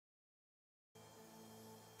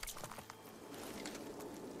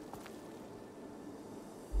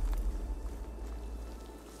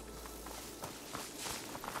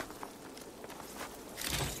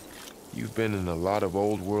We've been in a lot of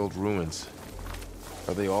old world ruins.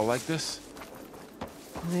 Are they all like this?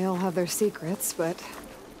 They all have their secrets, but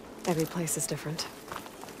every place is different.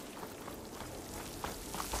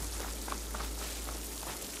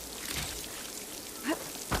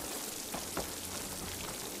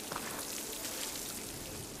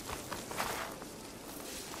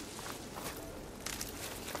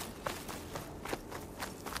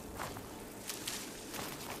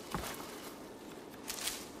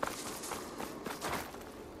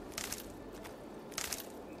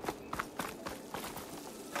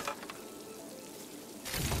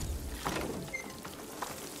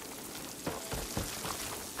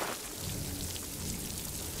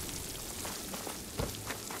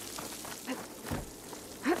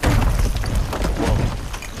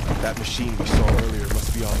 That machine we saw earlier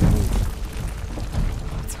must be on the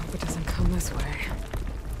move. Let's hope it doesn't come this way.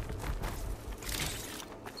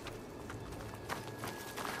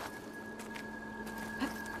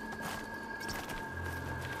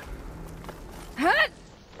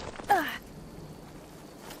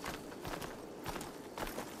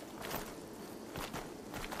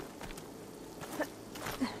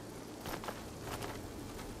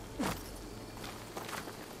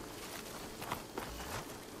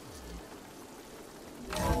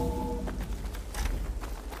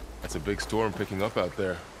 It's a big storm picking up out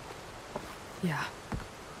there. Yeah.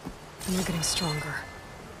 And they're getting stronger.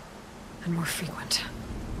 And more frequent.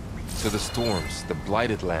 So the storms, the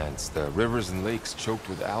blighted lands, the rivers and lakes choked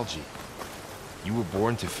with algae. You were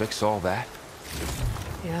born to fix all that?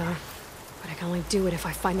 Yeah. But I can only do it if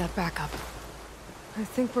I find that backup. I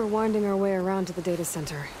think we're winding our way around to the data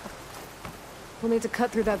center. We'll need to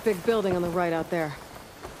cut through that big building on the right out there.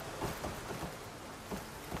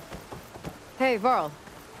 Hey, Varl.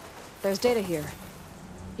 There's data here.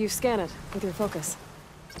 You scan it with your focus.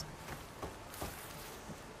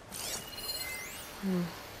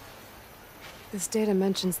 This data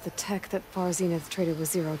mentions the tech that Far Zenith traded with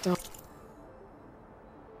Zero Dawn.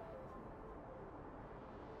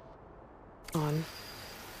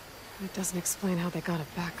 It doesn't explain how they got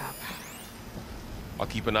it back up. I'll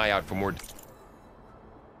keep an eye out for more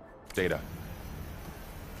data.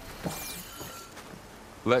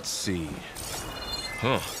 Let's see.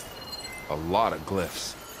 Huh. A lot of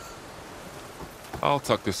glyphs. I'll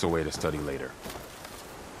tuck this away to study later.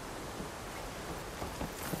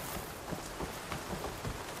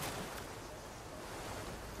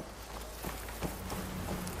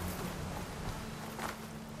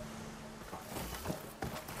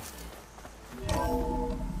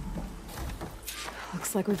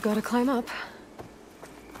 Looks like we've got to climb up.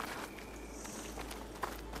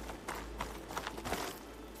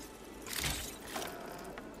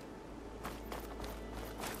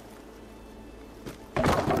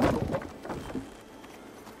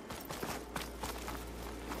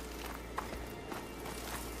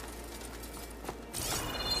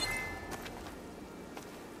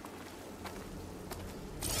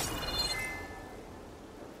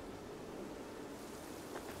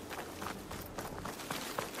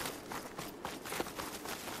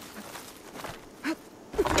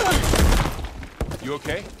 You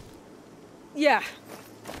okay? Yeah.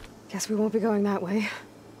 Guess we won't be going that way.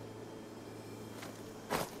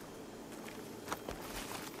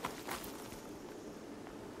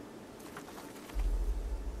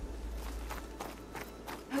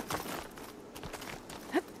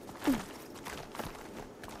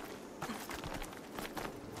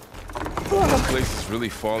 This place is really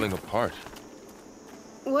falling apart.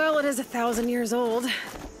 Well, it is 1,000 years old.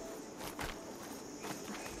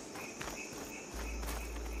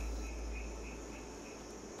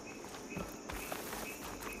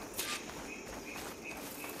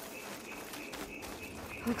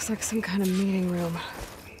 Looks like some kind of meeting room.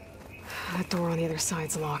 That door on the other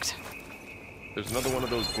side's locked. There's another one of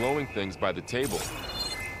those glowing things by the table.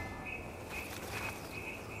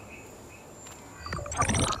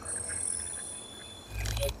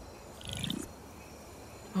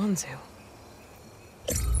 Onzu.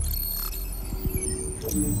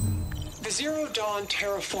 The Zero Dawn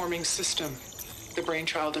terraforming system, the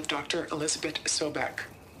brainchild of Dr. Elizabeth Sobek.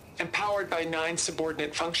 Empowered by 9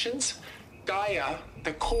 subordinate functions, Gaia,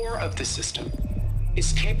 the core of the system,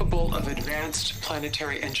 is capable of advanced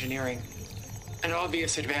planetary engineering, an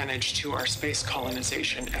obvious advantage to our space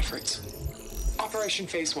colonization efforts. Operation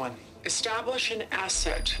Phase 1. Establish an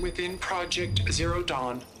asset within Project Zero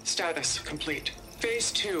Dawn. Status complete.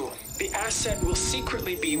 Phase 2. The asset will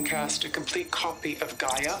secretly beamcast a complete copy of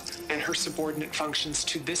Gaia and her subordinate functions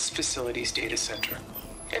to this facility's data center.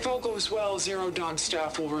 If all goes well, Zero Dawn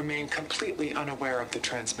staff will remain completely unaware of the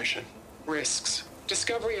transmission. Risks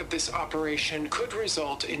Discovery of this operation could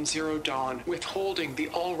result in Zero Dawn withholding the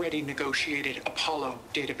already negotiated Apollo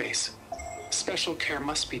database. Special care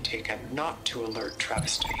must be taken not to alert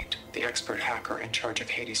Travis Tate, the expert hacker in charge of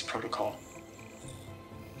Hades Protocol.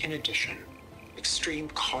 In addition, extreme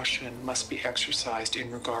caution must be exercised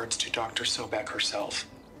in regards to Dr. Sobek herself.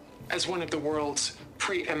 As one of the world's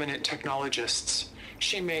preeminent technologists,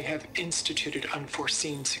 she may have instituted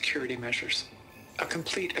unforeseen security measures. A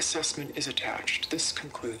complete assessment is attached. This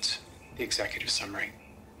concludes the executive summary.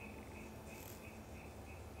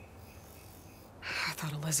 I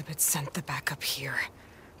thought Elizabeth sent the backup here,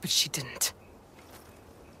 but she didn't.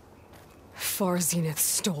 Far Zenith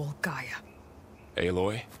stole Gaia.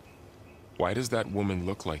 Aloy? Why does that woman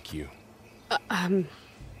look like you?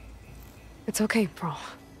 It's okay, Prowl.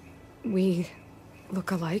 We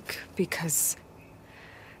look alike because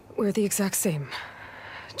we're the exact same.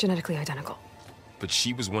 Genetically identical. But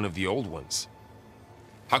she was one of the old ones.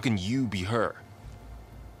 How can you be her?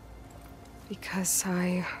 Because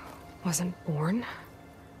I wasn't born.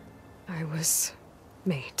 I was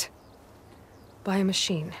made. By a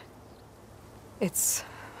machine. It's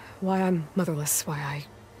why I'm motherless, why I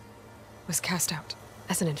was cast out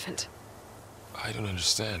as an infant. I don't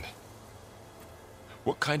understand.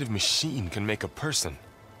 What kind of machine can make a person?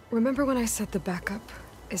 Remember when I said the backup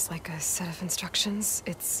is like a set of instructions?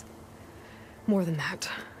 It's more than that.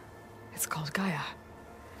 It's called Gaia.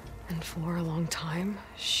 And for a long time,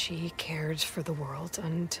 she cared for the world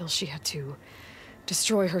until she had to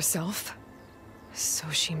destroy herself. So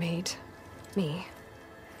she made me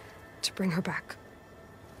to bring her back.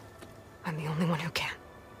 I'm the only one who can.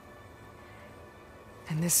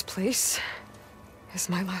 And this place is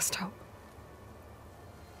my last hope.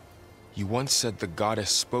 You once said the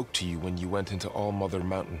goddess spoke to you when you went into All-Mother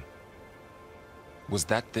Mountain. Was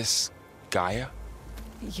that this Gaia?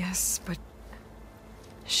 Yes, but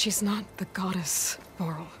she's not the goddess,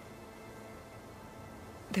 Varl.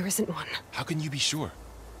 There isn't one. How can you be sure?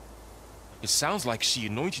 It sounds like she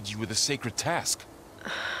anointed you with a sacred task.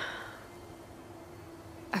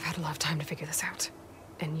 I've had a lot of time to figure this out.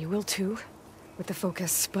 And you will too, with the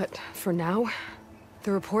focus. But for now,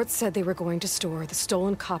 the reports said they were going to store the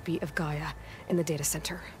stolen copy of Gaia in the data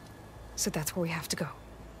center. So that's where we have to go.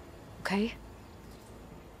 Okay?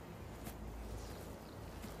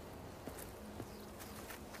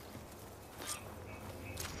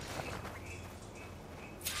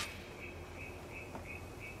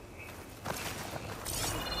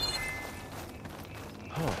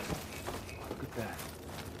 Look at that.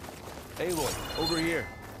 Aloy, over here.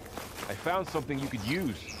 I found something you could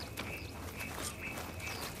use.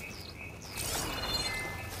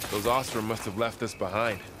 Those Ostrom must have left us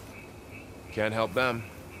behind. Can't help them,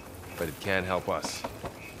 but it can help us.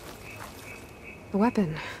 The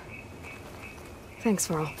weapon. Thanks,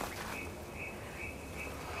 Varl.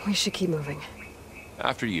 We should keep moving.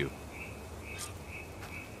 After you.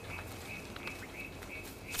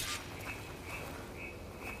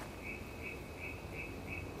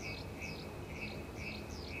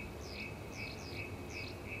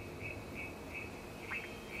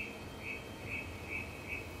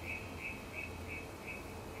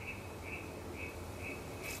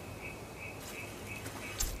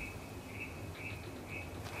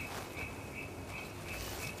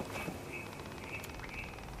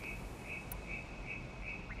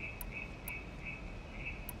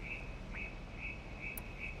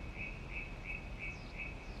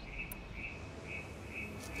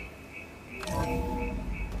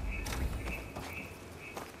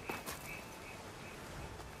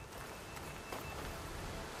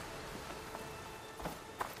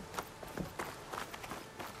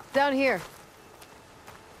 Down here.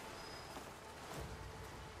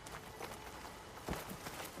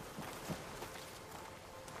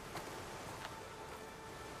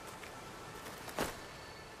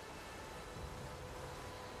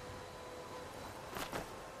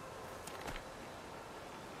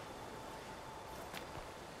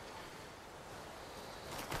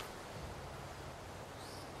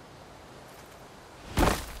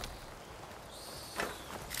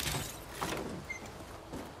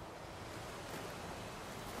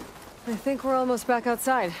 I think we're almost back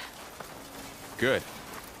outside. Good.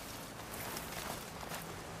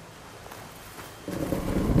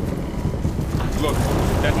 Look,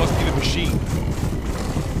 that must be the machine.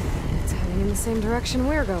 It's heading in the same direction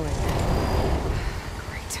we're going.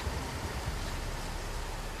 Great.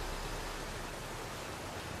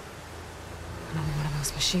 Another one of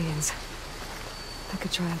those machines. I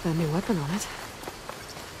could try out that new weapon on it.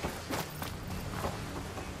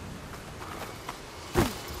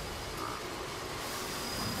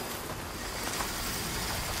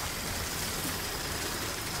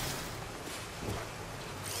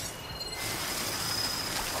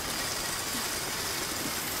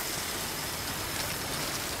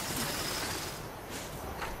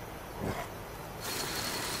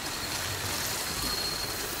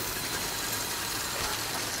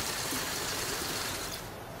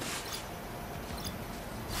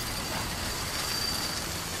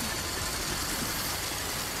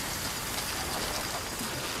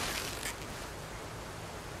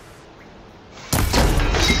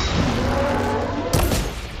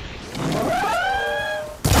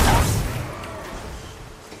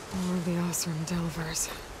 stars.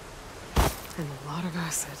 And a lot of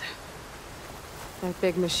acid. That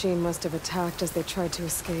big machine must have attacked as they tried to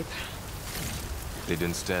escape. They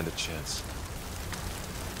didn't stand a chance.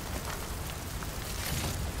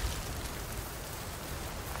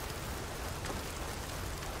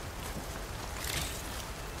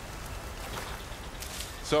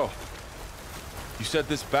 So, you said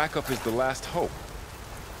this backup is the last hope.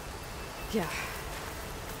 Yeah.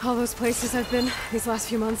 All those places I've been these last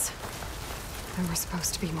few months, there were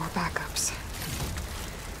supposed to be more backups.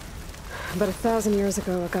 But 1,000 years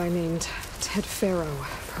ago, a guy named Ted Pharaoh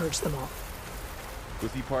purged them all.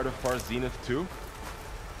 Was he part of Far Zenith too?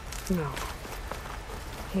 No.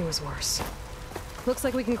 He was worse. Looks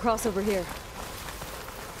like we can cross over here.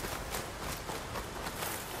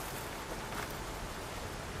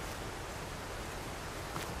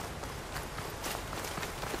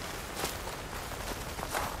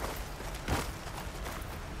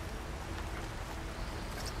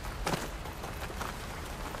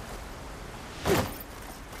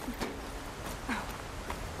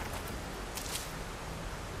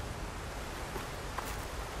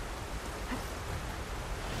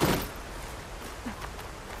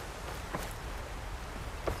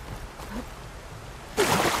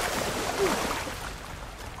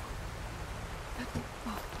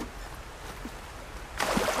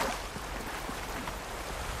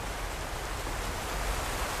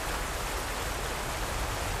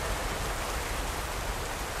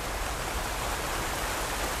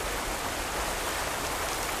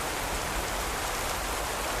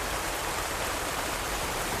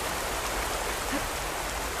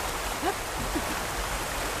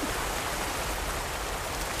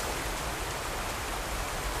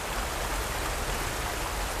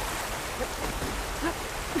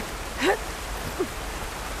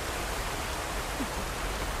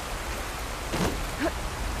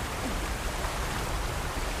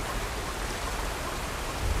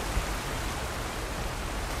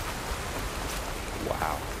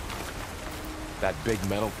 Wow. That big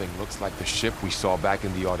metal thing looks like the ship we saw back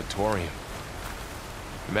in the auditorium.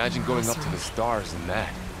 Imagine going up to the stars in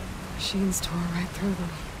that. Machines tore right through them.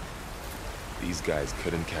 These guys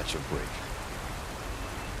couldn't catch a break.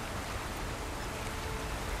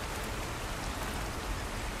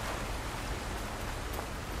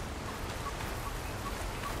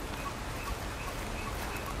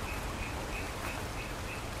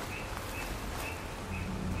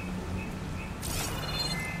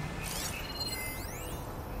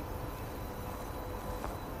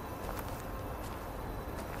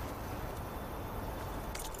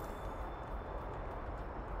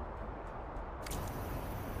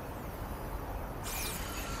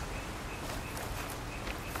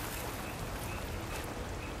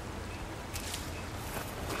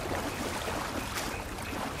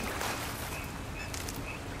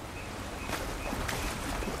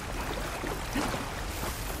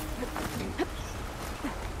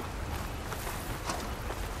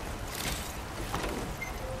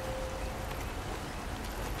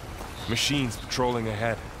 Machines patrolling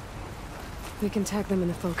ahead. We can tag them in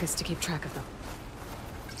the focus to keep track of them.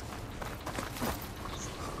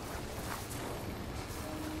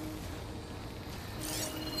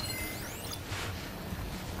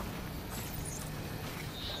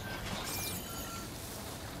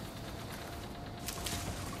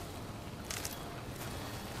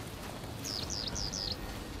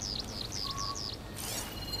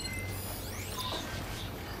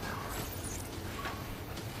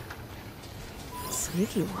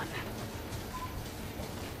 Sneaky one.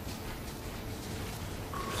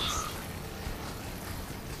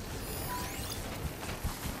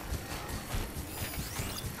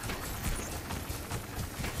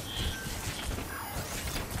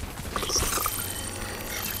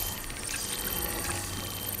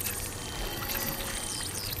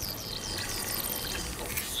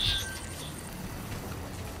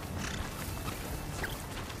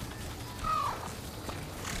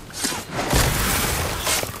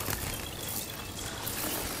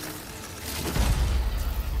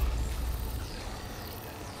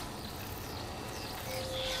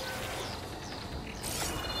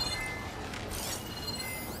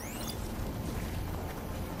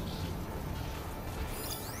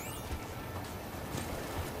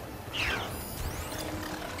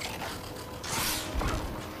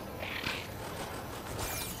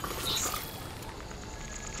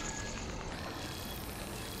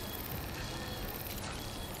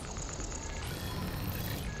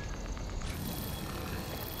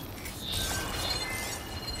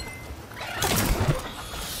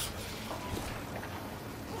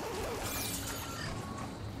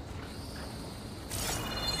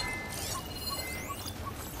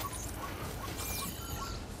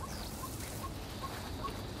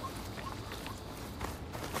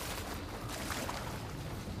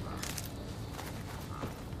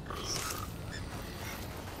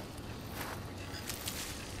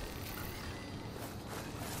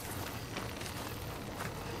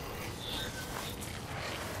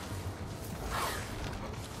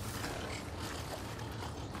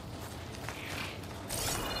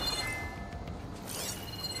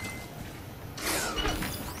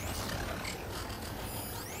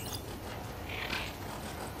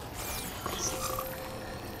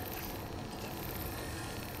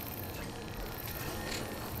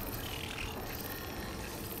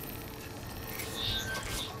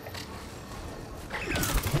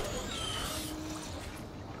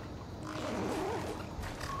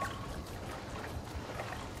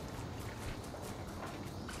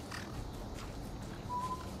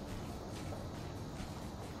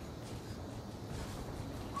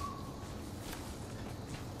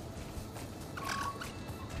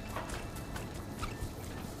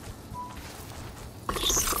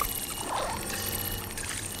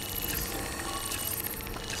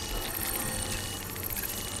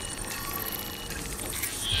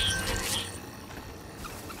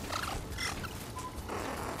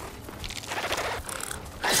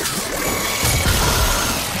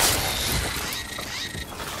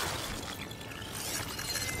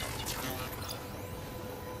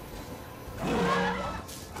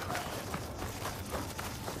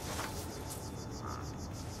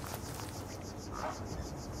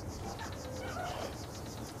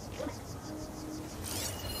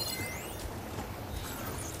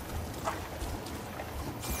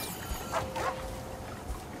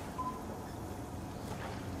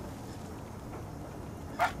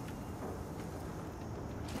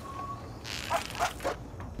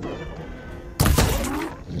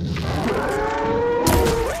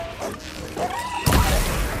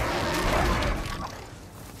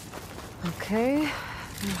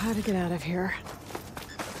 gotta get out of here.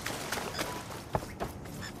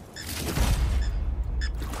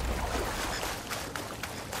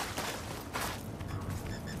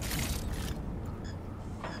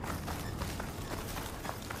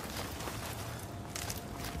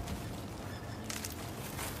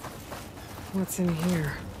 What's in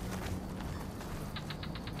here?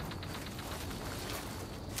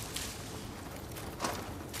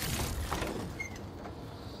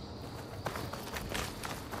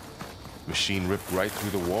 Machine ripped right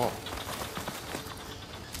through the wall.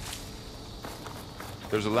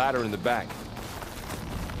 There's a ladder in the back.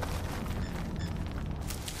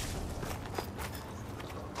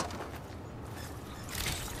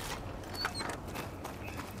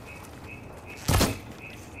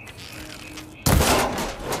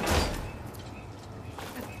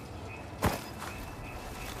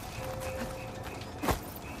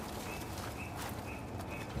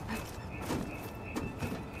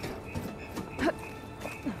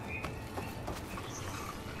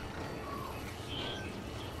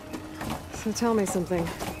 So tell me something.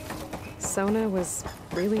 Sona was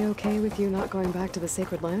really okay with you not going back to the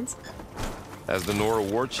Sacred Lands? As the Nora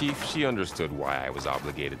war chief, she understood why I was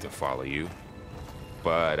obligated to follow you.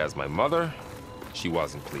 But as my mother, she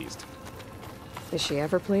wasn't pleased. Is she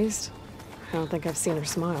ever pleased? I don't think I've seen her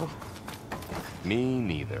smile. Me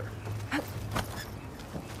neither.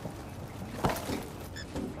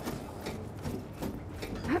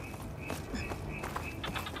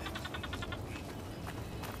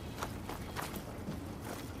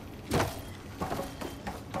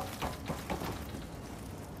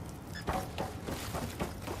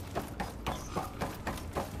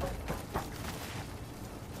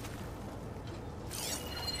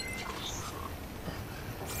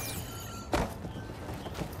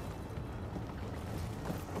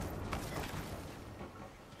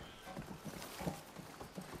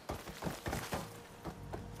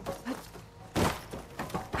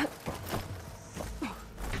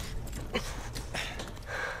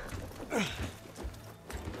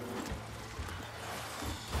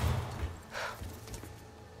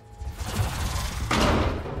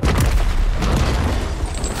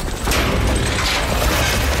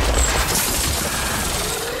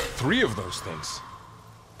 Three of those things.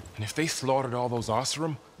 And if they slaughtered all those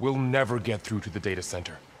Oseram, we'll never get through to the data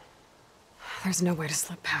center. There's no way to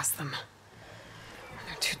slip past them.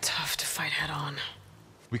 They're too tough to fight head-on.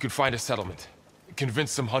 We could find a settlement.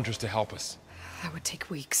 Convince some hunters to help us. That would take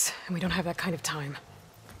weeks, and we don't have that kind of time.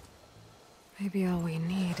 Maybe all we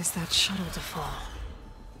need is that shuttle to fall.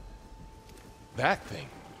 That thing?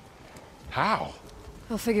 How?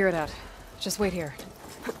 I'll figure it out. Just wait here.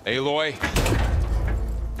 Aloy.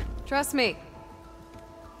 Trust me.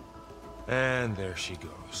 And there she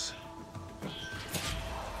goes.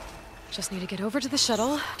 Just need to get over to the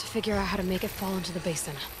shuttle to figure out how to make it fall into the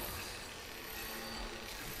basin.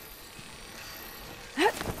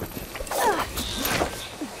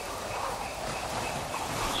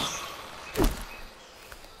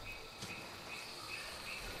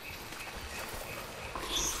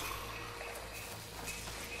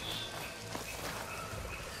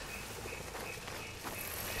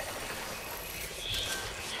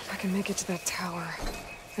 If I can make it to that tower,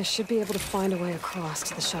 I should be able to find a way across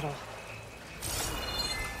to the shuttle.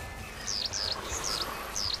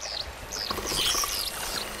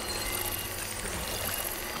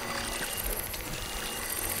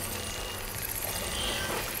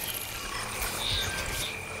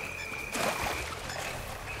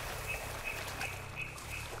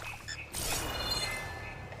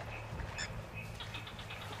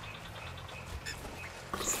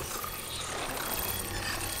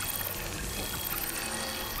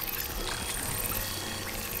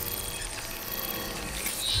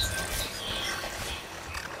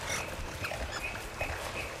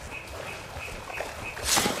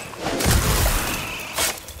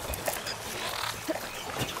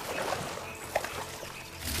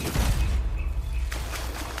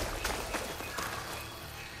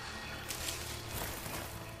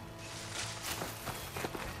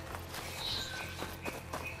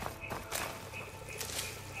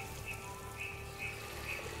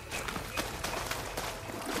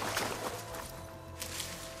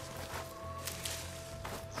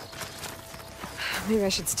 Maybe I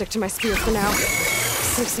should stick to my spear for now.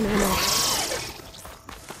 Save some ammo.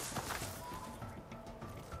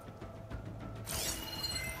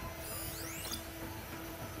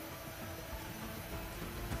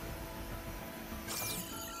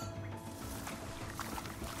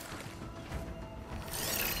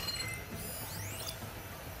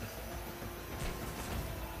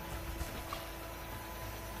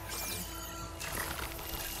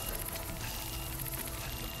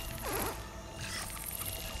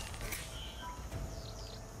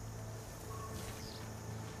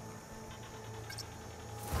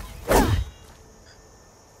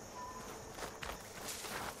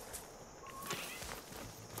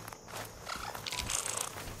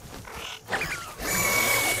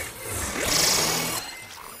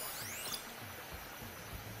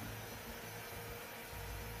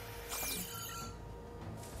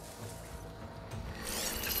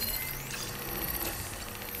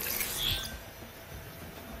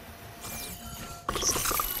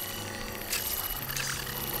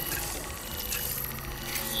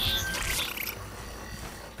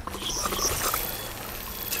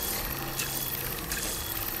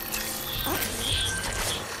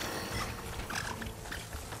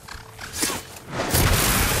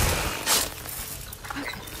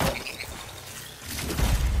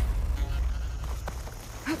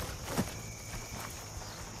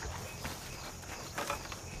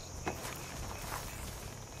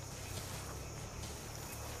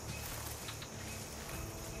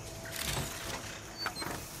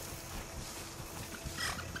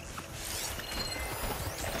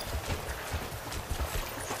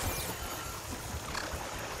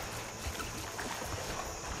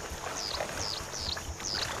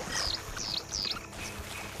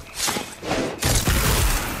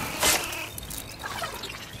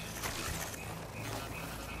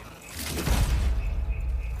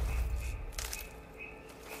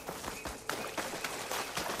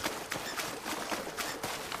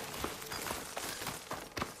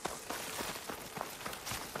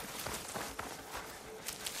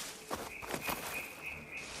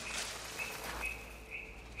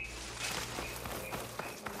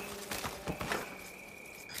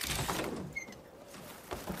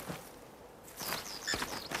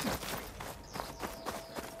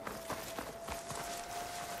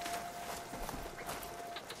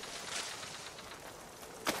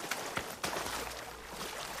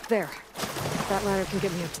 There. That ladder can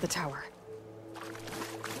get me up to the tower.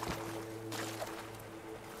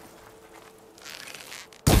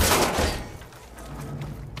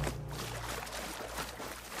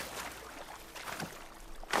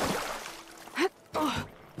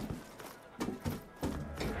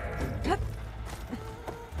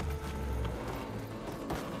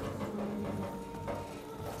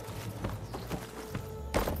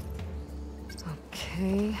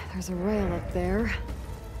 Okay, there's a rail up there.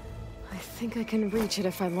 I think I can reach it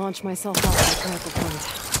if I launch myself off the grapple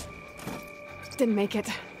point. Didn't make it.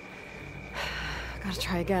 Gotta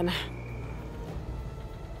try again.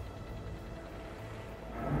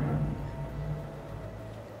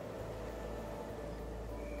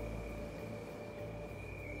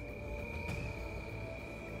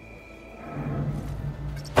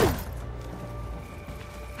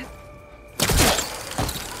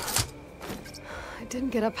 Didn't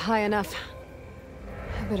get up high enough.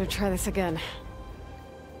 I better try this again.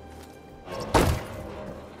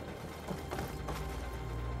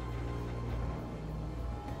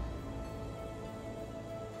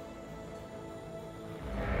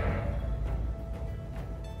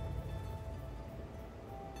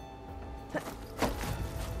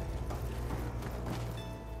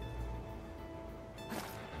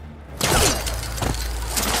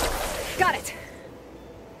 Got it!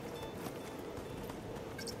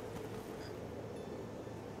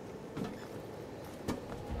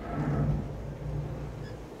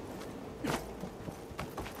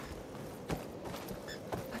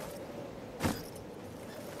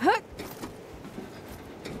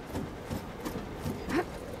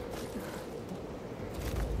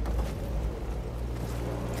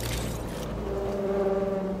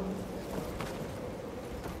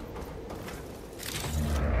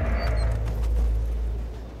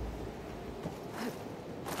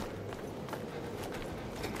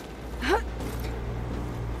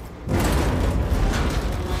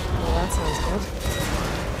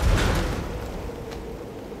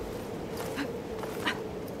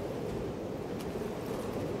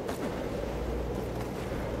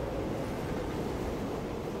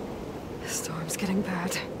 Storm's getting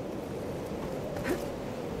bad.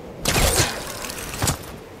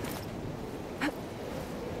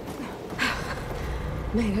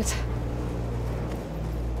 Made it.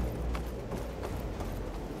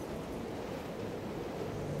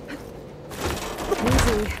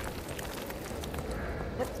 Easy.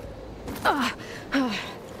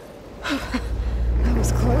 That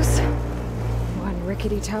was close. One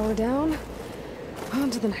rickety tower down. On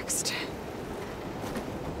to the next.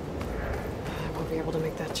 I won't be able to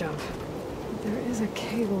make that jump. There is a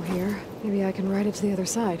cable here. Maybe I can ride it to the other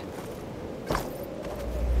side.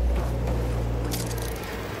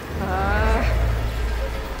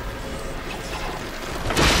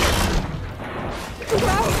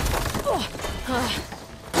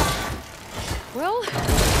 Well,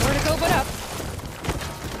 where to go but up?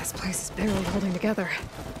 This place is barely holding together.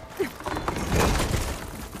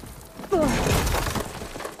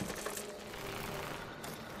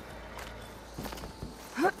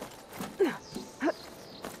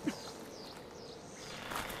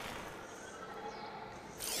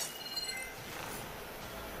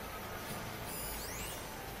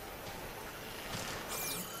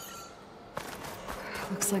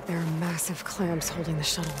 Looks like there are massive clamps holding the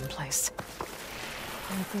shuttle in place.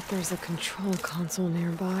 I bet there's a control console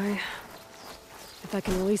nearby. If I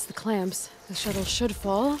can release the clamps, the shuttle should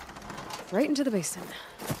fall right into the basin.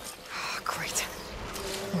 Oh, great.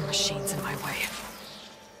 More machines in my way.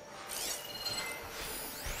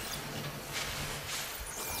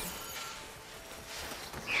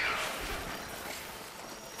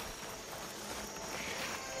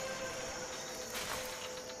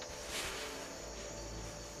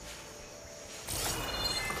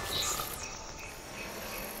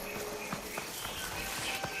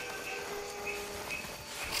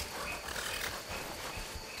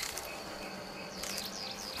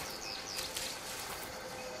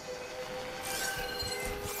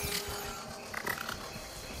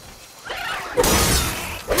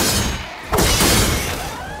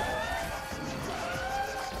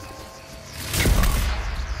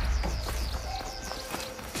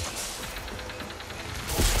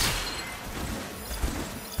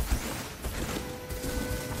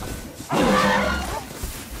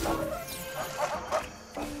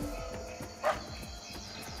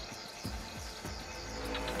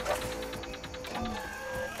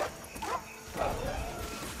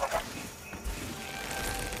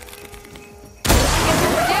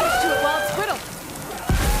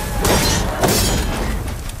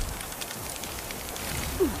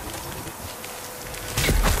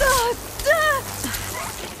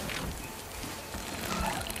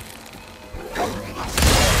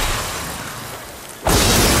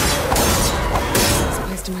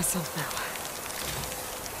 stealth now.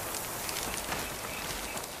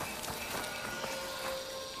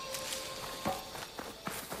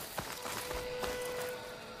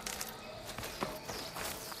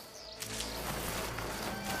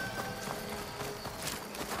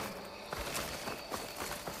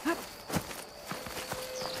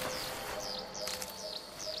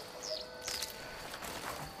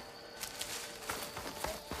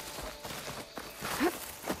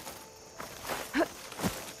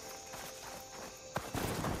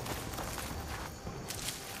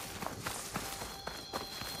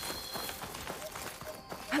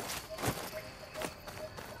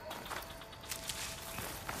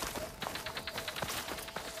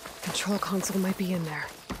 Control console might be in there.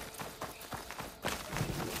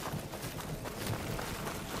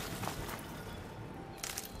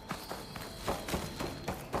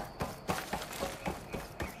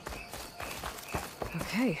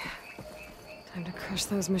 Okay. Time to crush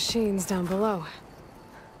those machines down below.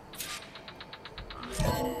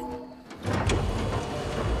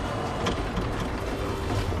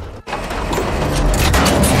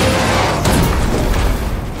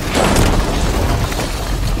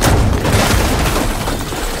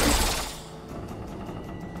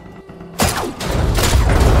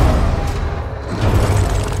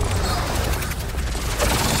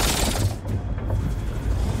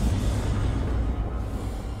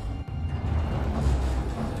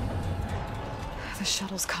 The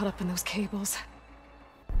shuttle's caught up in those cables.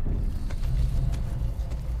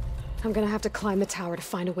 I'm gonna have to climb the tower to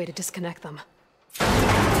find a way to disconnect them.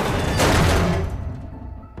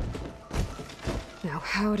 Now,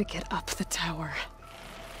 how to get up the tower?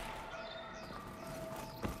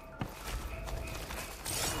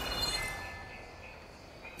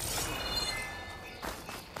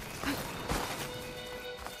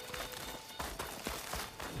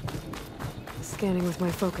 Scanning with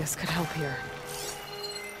my focus could help here.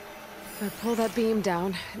 If I pull that beam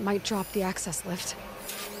down, it might drop the access lift.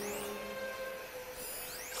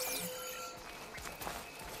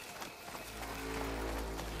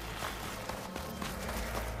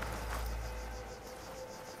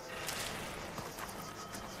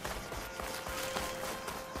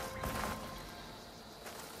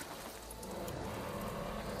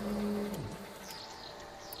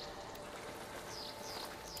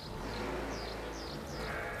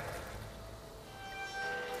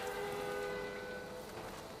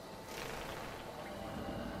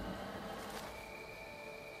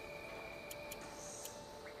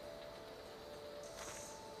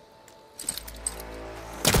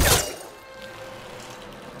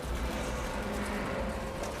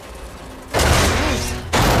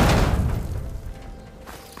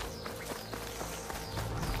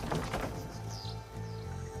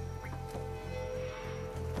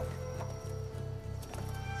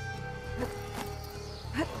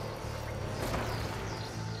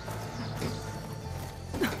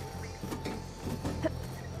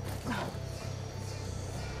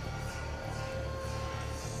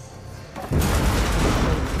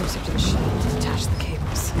 Closer to the shuttle to detach the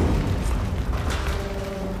cables.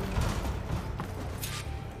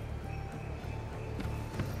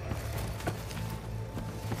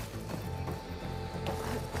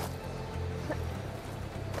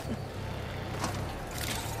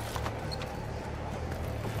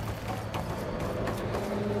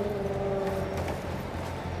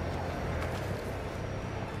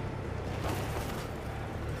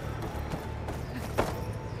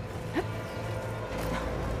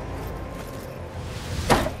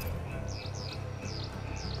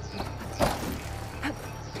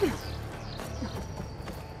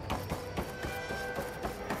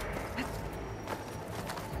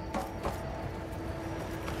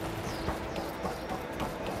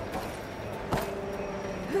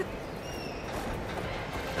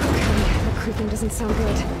 Creaking doesn't sound good.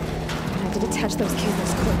 I'm gonna have to detach those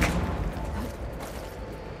cables quick.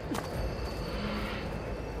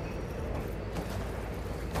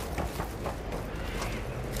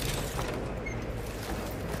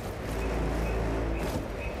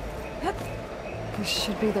 This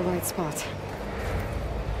should be the right spot.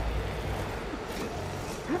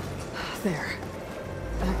 There.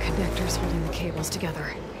 That connector's holding the cables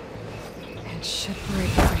together. It should break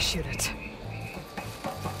if I shoot it.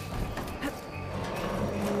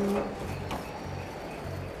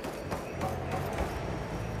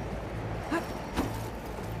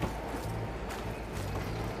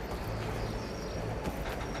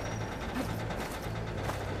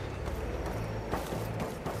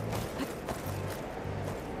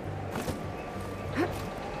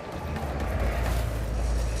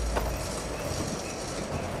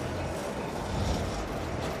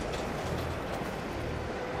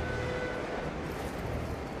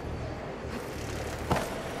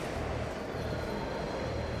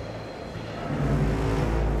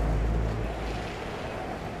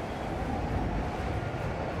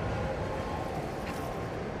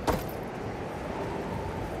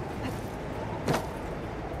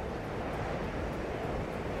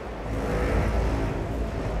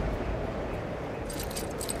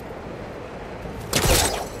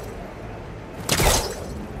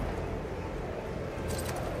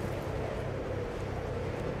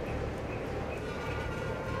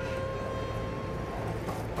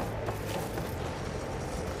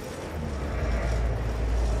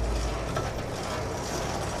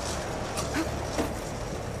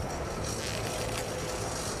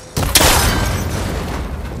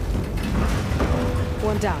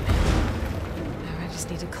 down. Now I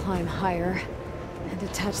just need to climb higher and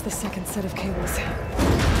attach the second set of cables.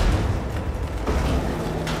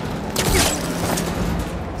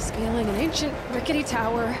 Scaling an ancient, rickety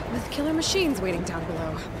tower with killer machines waiting down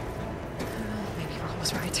below. Maybe Roll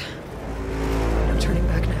was right. No turning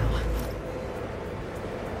back now.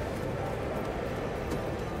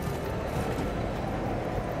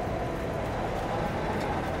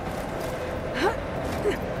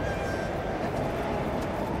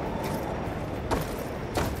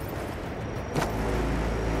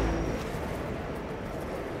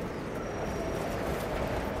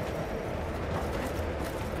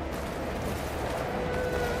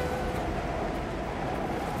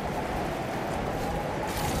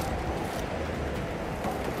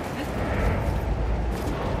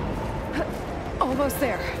 Almost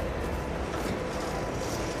there.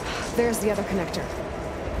 There's the other connector.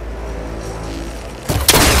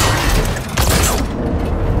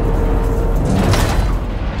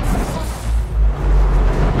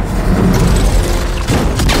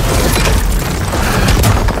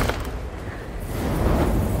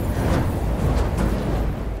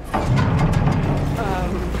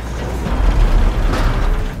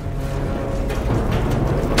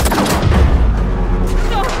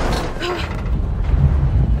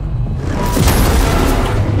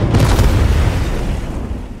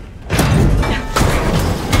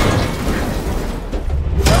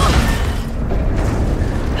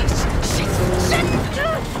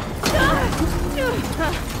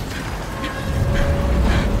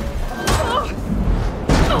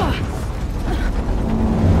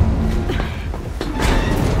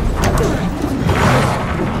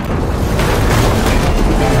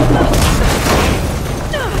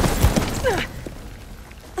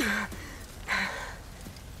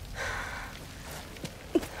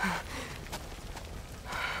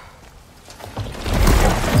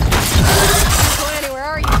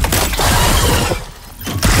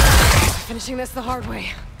 Finishing this the hard way.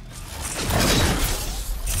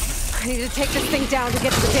 I need to take this thing down to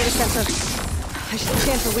get to the data center. I should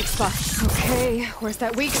scan for weak spots. Okay, where's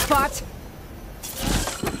that weak spot?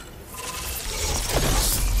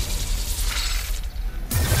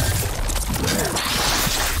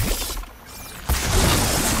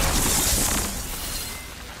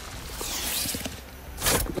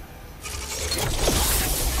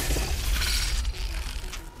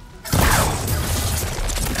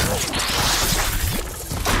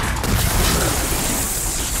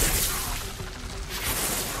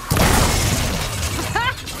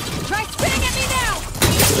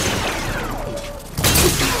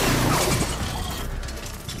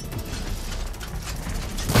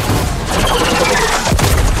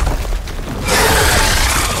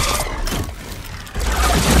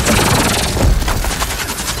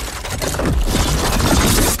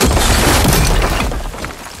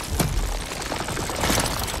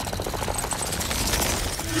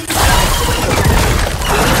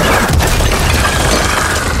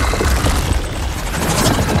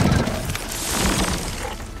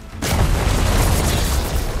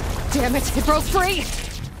 Damn it, it broke free!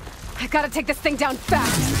 I gotta take this thing down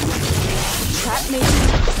fast. Trap maybe?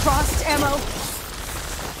 Frost ammo?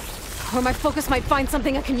 Or my focus might find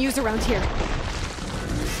something I can use around here.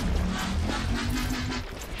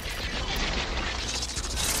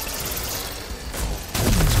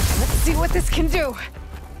 Let's see what this can do.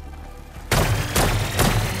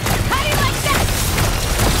 How do you like that?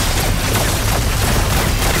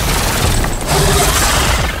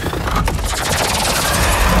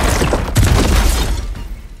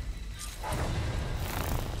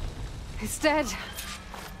 It's dead.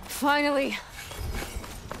 Finally.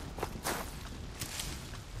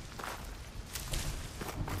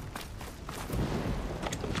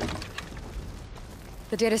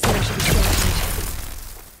 The data center should be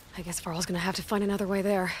safe. I guess Varl's gonna have to find another way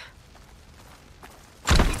there.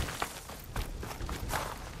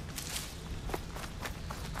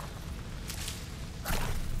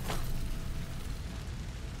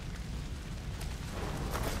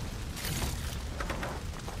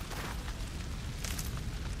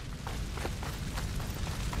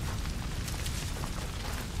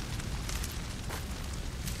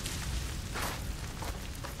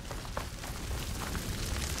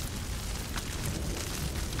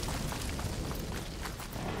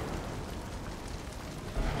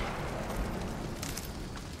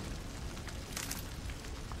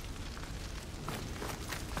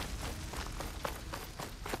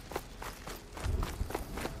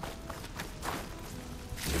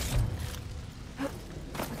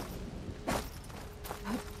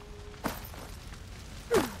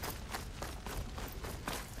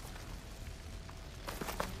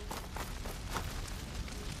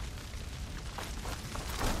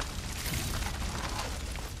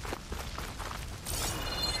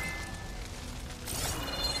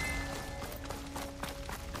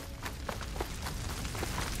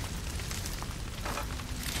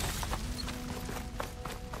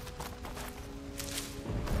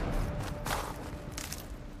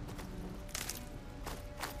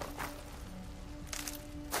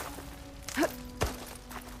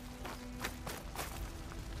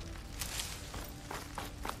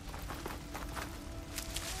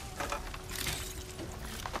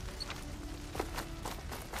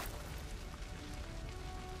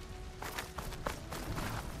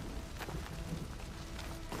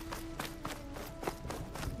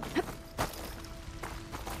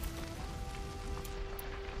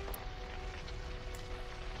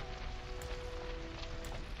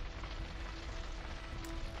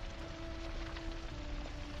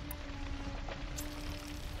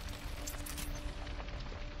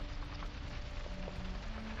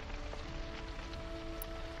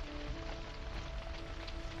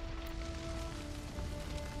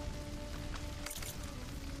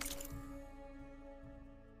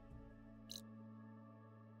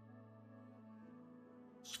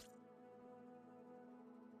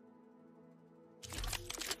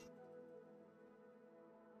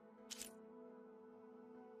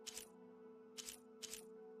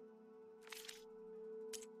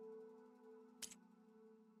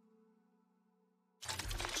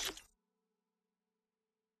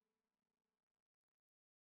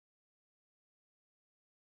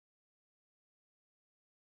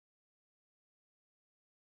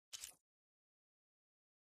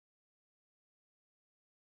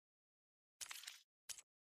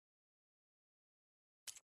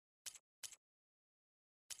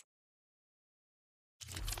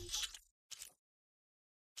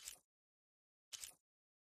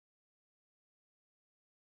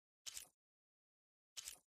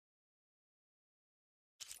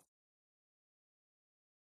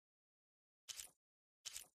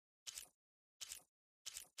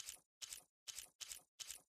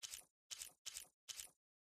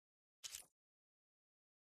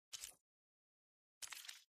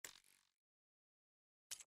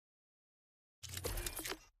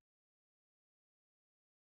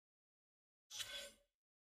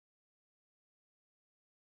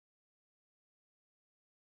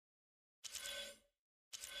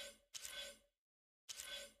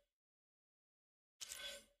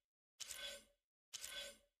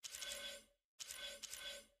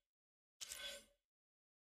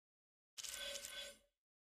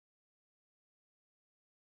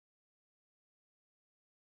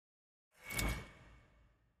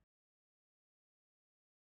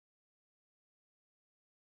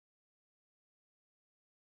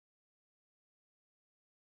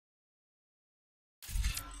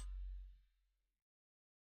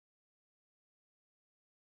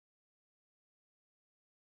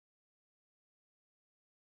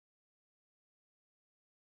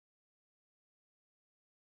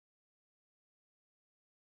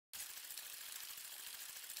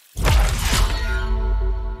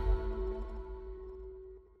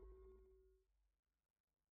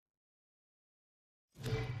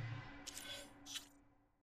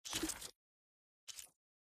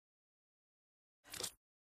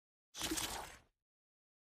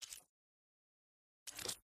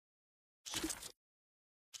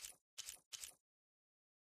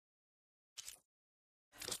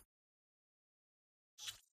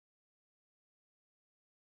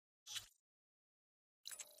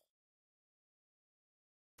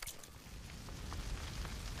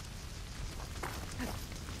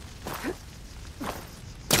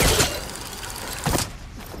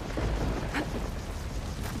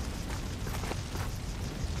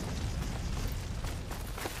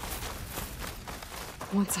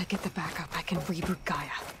 Once I get the backup, I can reboot Gaia.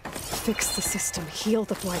 Fix the system, heal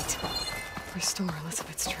the blight. Restore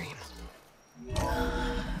Elizabeth's dream.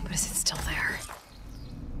 But is it still there?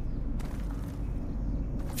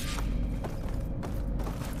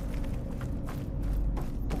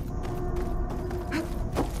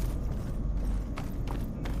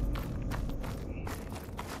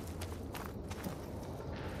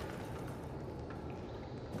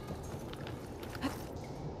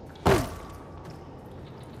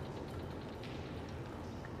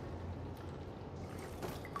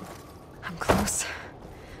 I'm close.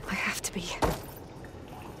 I have to be.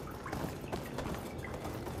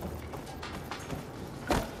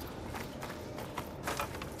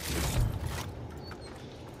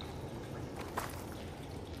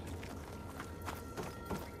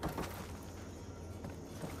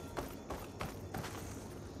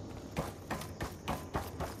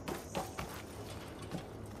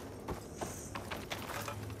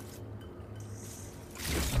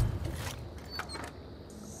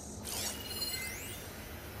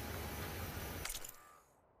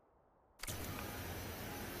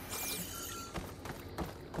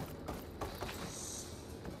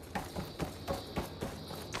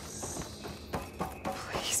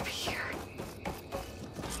 Please be here.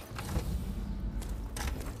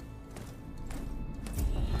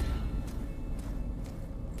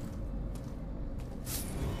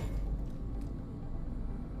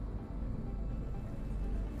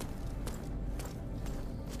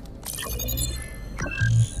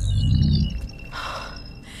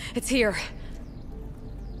 It's here.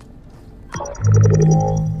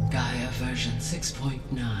 Gaia version 6.9.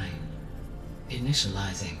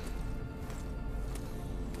 Initializing.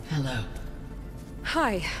 Hello.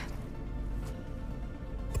 Hi.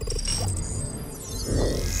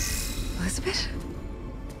 Elizabeth?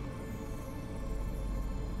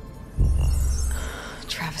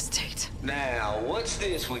 Travestate. Now, what's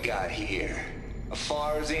this we got here? A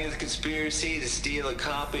Farsian's conspiracy to steal a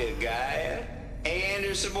copy of Gaia? And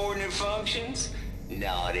her subordinate functions?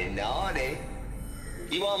 Naughty, naughty.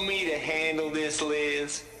 You want me to handle this,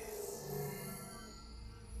 Liz?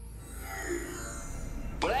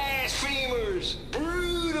 Blasphemers!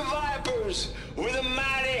 Brood of vipers! With a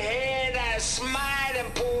mighty hand I smite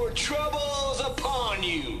and pour troubles upon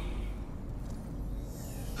you!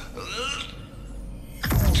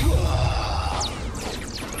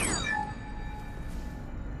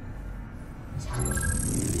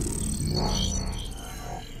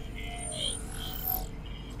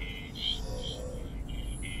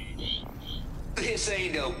 This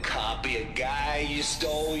ain't no copy of Gaia you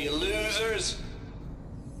stole, you losers.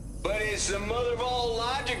 But it's the mother of all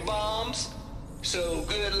logic bombs. So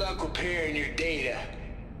good luck repairing your data.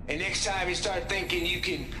 And next time you start thinking you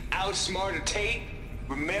can outsmart a Tate,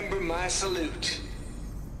 remember my salute.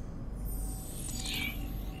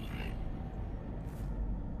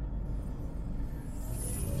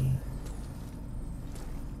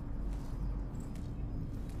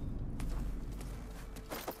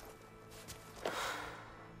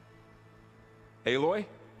 Aloy?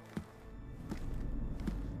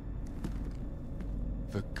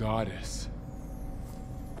 The goddess.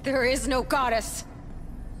 There is no goddess!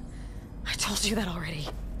 I told you that already.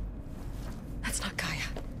 That's not Gaia.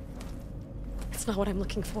 It's not what I'm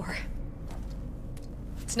looking for.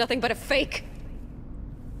 It's nothing but a fake.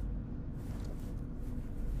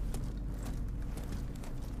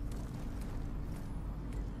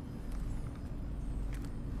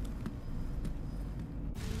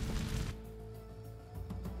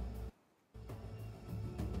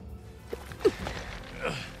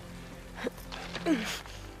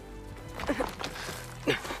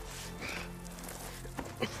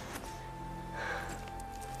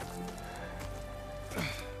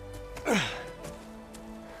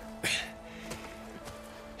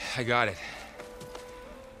 I got it.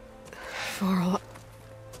 Varl,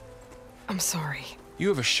 I'm sorry. You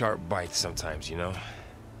have a sharp bite sometimes, you know?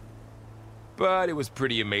 But it was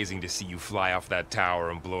pretty amazing to see you fly off that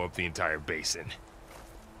tower and blow up the entire basin.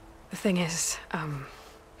 The thing is,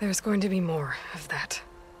 there's going to be more of that.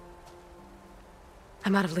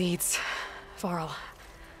 I'm out of leads, Varl.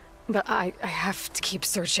 But I have to keep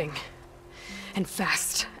searching. And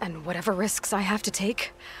fast. And whatever risks I have to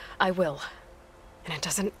take, I will. And it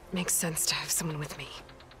doesn't make sense to have someone with me.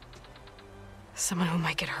 Someone who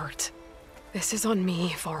might get hurt. This is on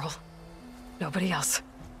me, Varl. Nobody else.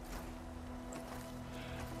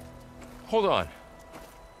 Hold on.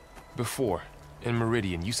 Before, in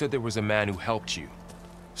Meridian, you said there was a man who helped you.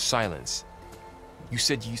 Silence. You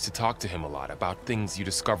said you used to talk to him a lot about things you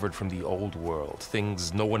discovered from the old world,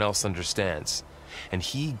 things no one else understands. and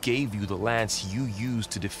he gave you the lance you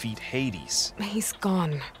used to defeat Hades. He's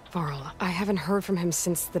gone, Varl. I haven't heard from him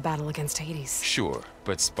since the battle against Hades. Sure,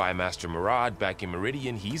 but Spy Master Murad back in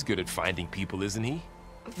Meridian, he's good at finding people, isn't he?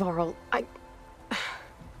 Varl,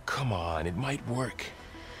 Come on, it might work.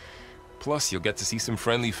 Plus, you'll get to see some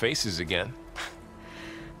friendly faces again.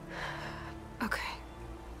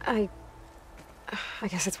 Okay. I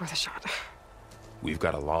guess it's worth a shot. We've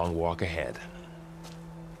got a long walk ahead.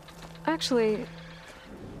 Actually,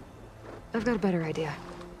 I've got a better idea.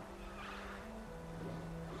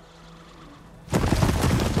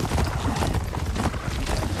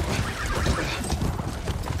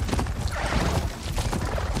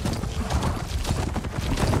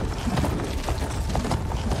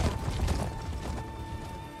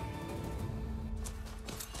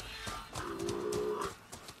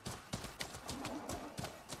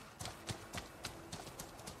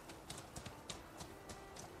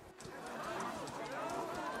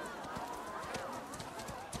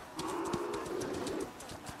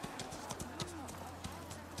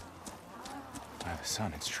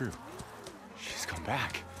 Son, it's true. She's come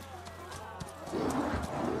back.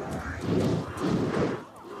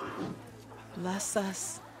 Bless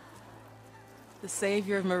us. The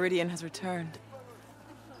savior of Meridian has returned.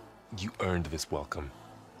 You earned this welcome.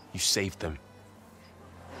 You saved them.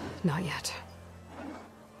 Not yet.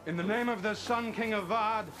 In the name of the Sun King of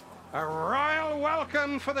Vard, a royal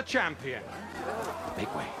welcome for the champion.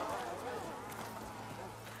 Make way.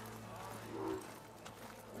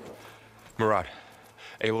 Murad,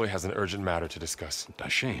 Aloy has an urgent matter to discuss.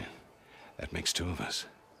 Dashane, that makes two of us.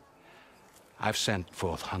 I've sent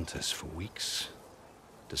forth hunters for weeks.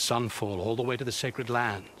 To Sunfall all the way to the Sacred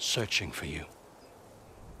Land, searching for you.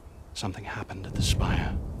 Something happened at the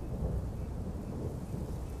Spire.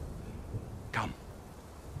 Come.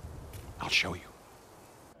 I'll show you.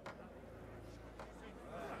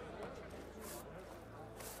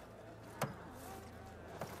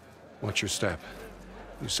 Watch your step.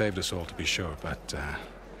 You saved us all, to be sure, but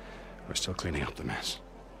we're still cleaning up the mess.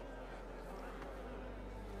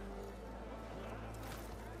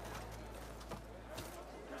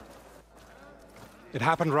 It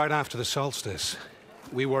happened right after the solstice.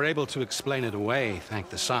 We were able to explain it away,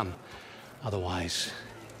 thank the sun. Otherwise,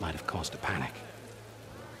 it might have caused a panic.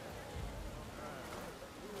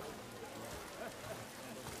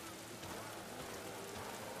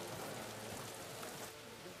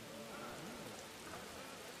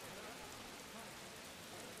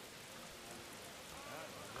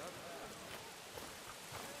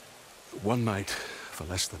 One night, for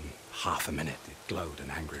less than half a minute, it glowed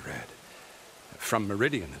an angry red. From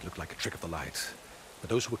Meridian, it looked like a trick of the light. But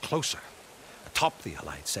those who were closer, atop the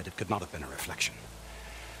light, said it could not have been a reflection.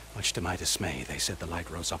 Much to my dismay, they said the light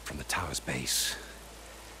rose up from the tower's base.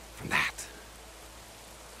 From that.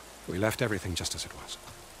 We left everything just as it was.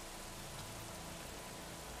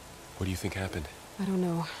 What do you think happened? I don't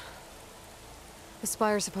know. The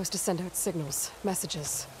Spire's supposed to send out signals,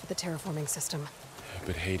 messages, for the terraforming system.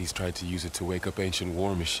 But Hades tried to use it to wake up ancient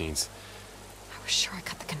war machines. I was sure I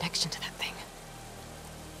cut the connection to that thing.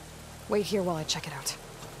 Wait here while I check it out.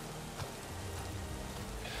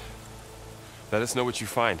 Let us know what you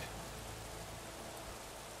find.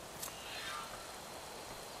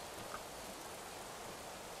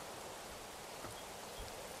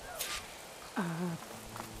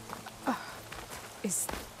 Is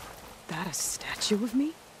that a statue of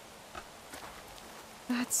me?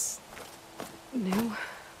 That's new.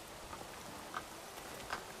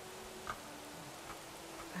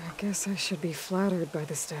 I guess I should be flattered by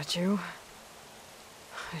the statue.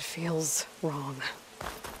 It feels wrong.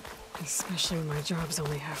 Especially when my job's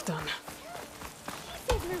only half done.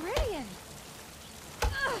 This is Meridian!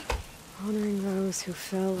 Honoring those who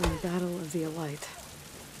fell in the Battle of the Alight.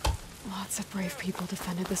 Lots of brave people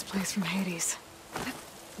defended this place from Hades.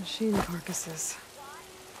 Machine carcasses.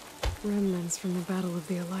 Remnants from the Battle of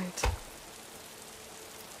the Alight.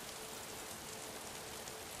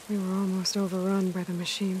 We were almost overrun by the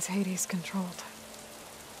machines Hades controlled.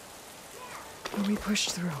 But we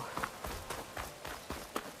pushed through.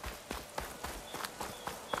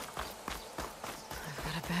 I've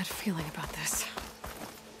got a bad feeling about this.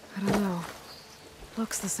 I don't know.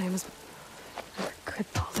 Looks the same as... I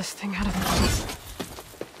could pull this thing out of me.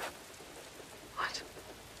 What?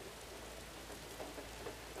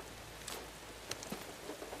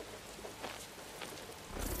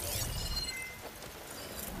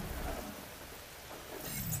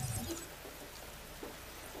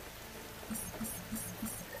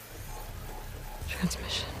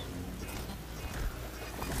 Transmission.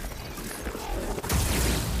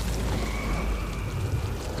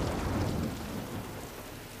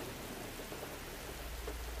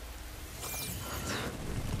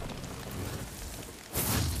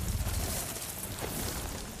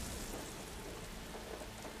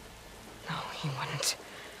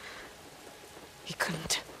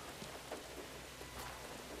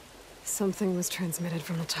 Something was transmitted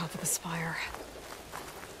from the top of the spire.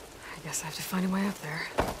 I guess I have to find a way up there.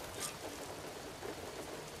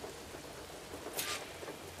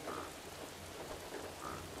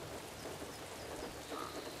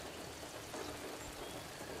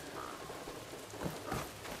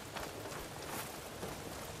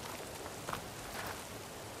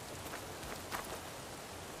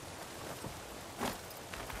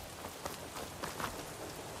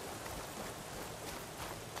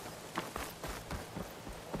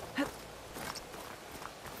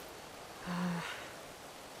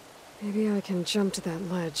 Maybe I can jump to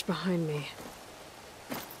that ledge behind me.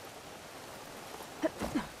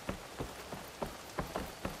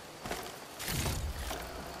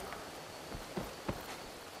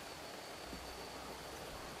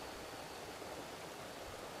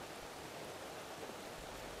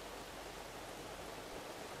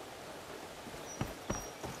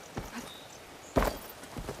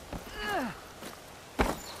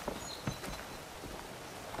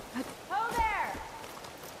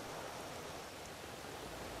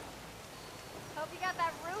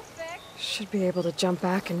 Should be able to jump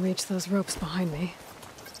back and reach those ropes behind me.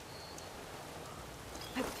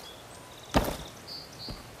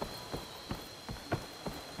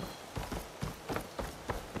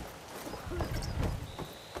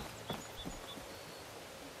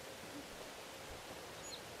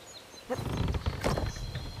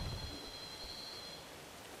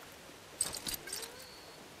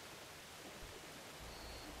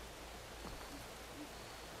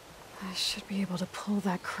 I should be able to pull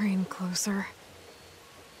that crane closer.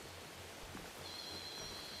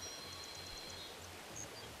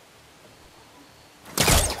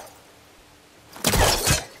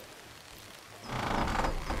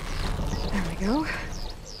 There we go.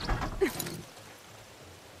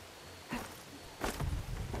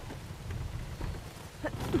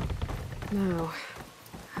 Now,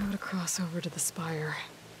 how to cross over to the spire.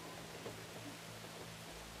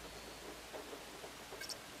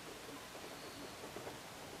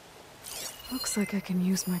 Looks like I can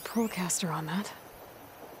use my polecaster on that.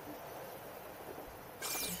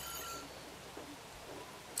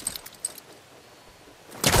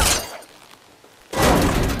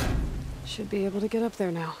 Should be able to get up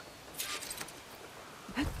there now.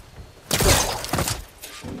 I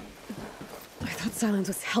thought Silence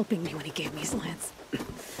was helping me when he gave me his lance. But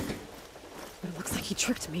it looks like he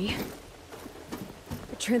tricked me.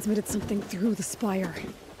 It transmitted something through the spire.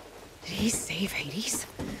 Did he save Hades?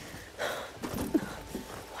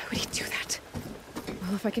 Why would he do that?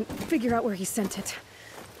 Well, if I can figure out where he sent it,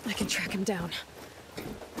 I can track him down.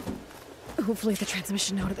 Hopefully the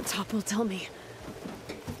transmission note at the top will tell me.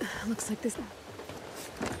 Looks like this...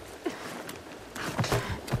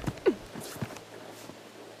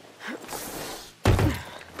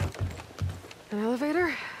 An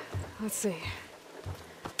elevator? Let's see.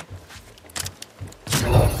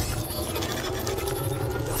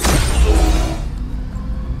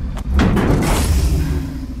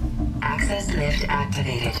 Access lift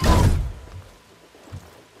activated.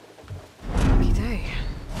 Lucky day.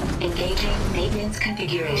 Engaging maintenance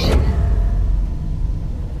configuration.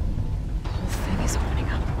 The whole thing is opening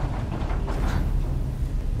up.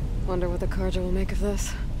 Wonder what the Carja will make of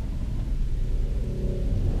this.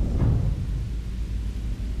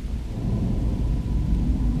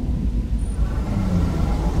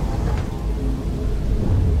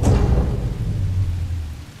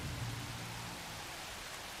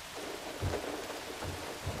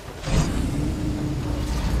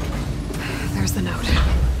 There's the note.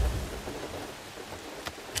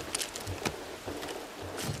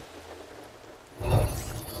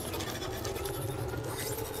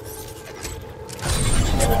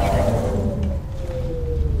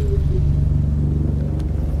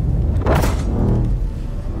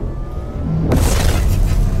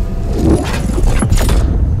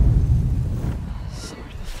 Sword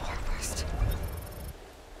of the Forest.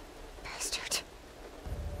 Bastard.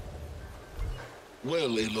 Well,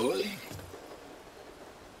 Aloy,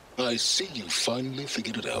 I see you finally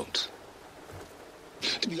figured it out.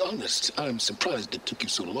 To be honest, I'm surprised it took you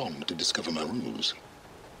so long to discover my ruse.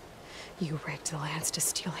 You rigged the lance to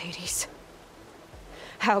steal Hades.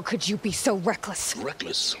 How could you be so reckless?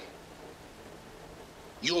 Reckless?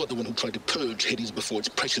 You're the one who tried to purge Hades before its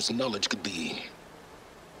precious knowledge could be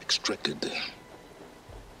extracted.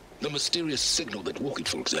 The mysterious signal that woke it,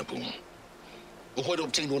 for example. Or why to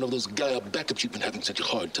obtain one of those Gaia backups you've been having such a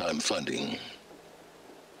hard time finding.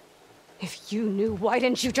 If you knew, why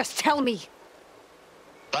didn't you just tell me?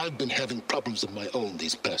 I've been having problems of my own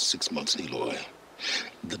these past 6 months, Aloy.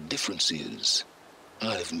 The difference is,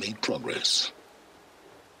 I've made progress.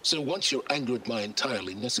 So once your anger at my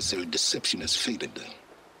entirely necessary deception has faded,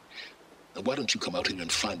 now why don't you come out here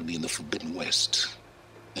and find me in the Forbidden West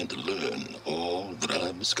and learn all that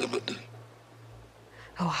I've discovered?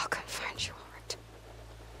 Oh, I'll come find you, all right.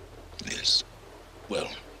 Yes. Well,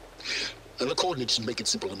 the coordinates make it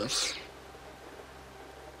simple enough.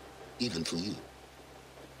 Even for you.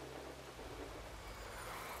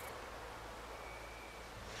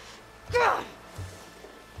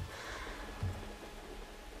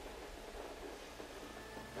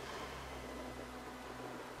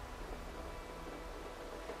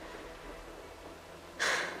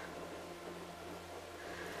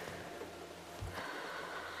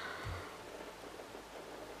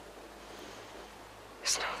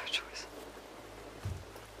 There's no other choice.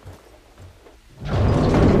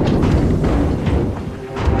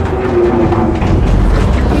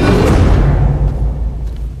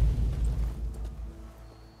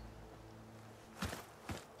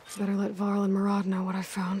 Better let Varl and Murad know what I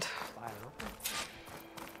found.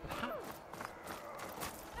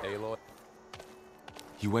 Aloy.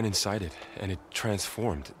 You went inside it, and it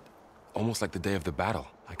transformed. Almost like the day of the battle.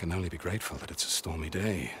 I can only be grateful that it's a stormy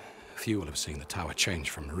day. Few will have seen the tower change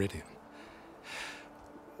from Meridian.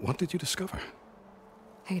 What did you discover?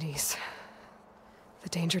 Hades. The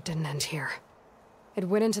danger didn't end here. It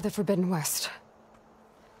went into the Forbidden West.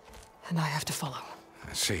 And I have to follow.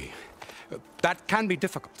 I see. That can be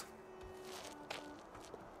difficult.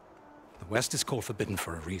 The West is called Forbidden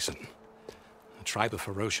for a reason. A tribe of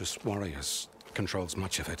ferocious warriors controls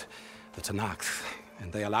much of it, the Tenakth,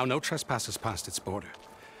 and they allow no trespassers past its border.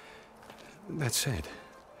 That said,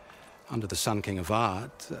 under the Sun King of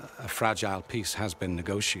Ard, a fragile peace has been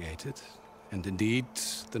negotiated, and indeed,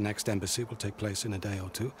 the next embassy will take place in a day or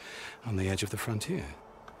two on the edge of the frontier.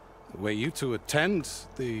 Were you to attend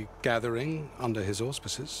the gathering under his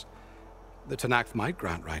auspices, the Tenakth might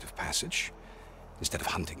grant right of passage, instead of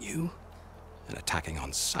hunting you and attacking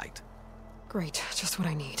on sight. Great, just what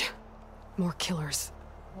I need. More killers.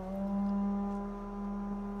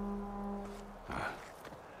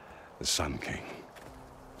 The Sun King.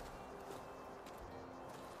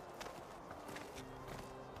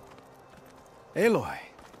 Aloy,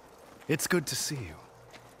 it's good to see you.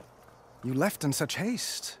 You left in such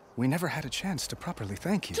haste. We never had a chance to properly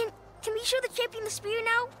thank you. Can we show the champion the spear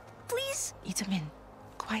now? Please? Itamin,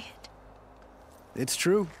 quiet. It's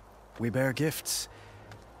true. We bear gifts.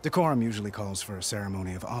 Decorum usually calls for a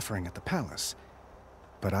ceremony of offering at the palace,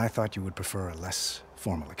 but I thought you would prefer a less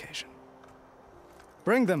formal occasion.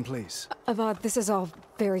 Bring them, please. Avad, this is all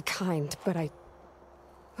very kind, but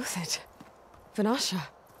Who's it? Vanasha.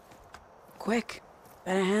 Quick.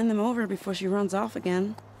 Better hand them over before she runs off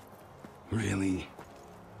again. Really?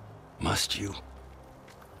 Must you?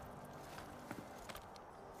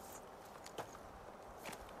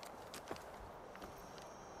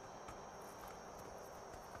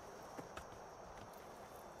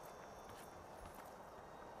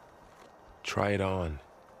 Try it on.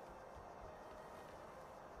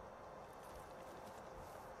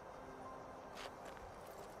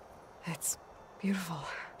 It's beautiful.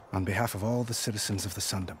 On behalf of all the citizens of the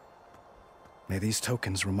Sundom, may these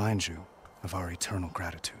tokens remind you of our eternal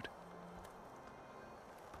gratitude.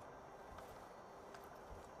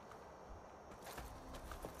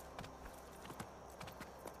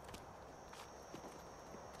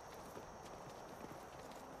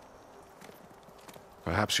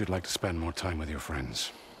 Perhaps you'd like to spend more time with your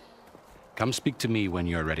friends. Come speak to me when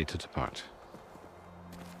you're ready to depart.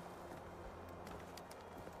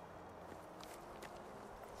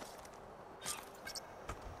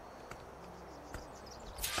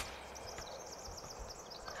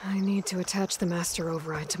 I need to attach the master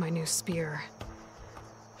override to my new spear.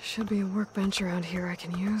 Should be a workbench around here I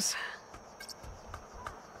can use.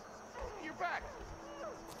 You're back.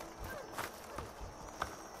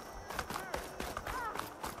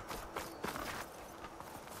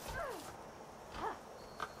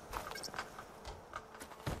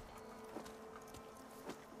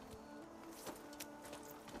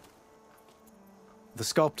 The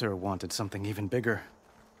sculptor wanted something even bigger,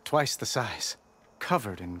 twice the size,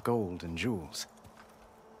 covered in gold and jewels.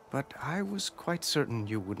 But I was quite certain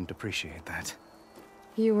you wouldn't appreciate that.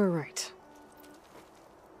 You were right.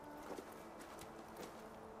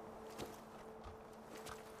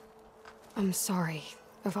 I'm sorry,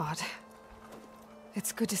 Avad.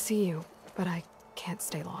 It's good to see you, but I can't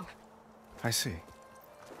stay long. I see.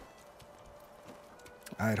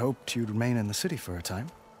 I'd hoped you'd remain in the city for a time.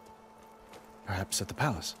 Perhaps at the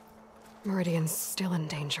palace. Meridian's still in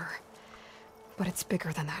danger. But it's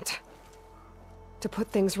bigger than that. To put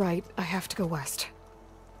things right, I have to go west.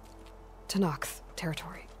 Tenakth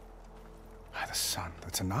territory. By the sun,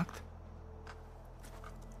 the Tenakth?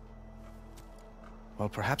 Well,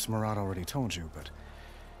 perhaps Murad already told you, but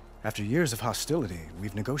after years of hostility,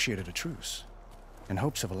 we've negotiated a truce in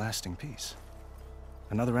hopes of a lasting peace.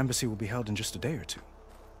 Another embassy will be held in just a day or two.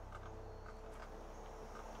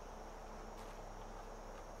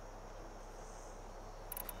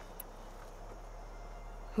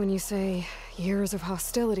 When you say years of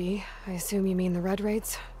hostility, I assume you mean the Red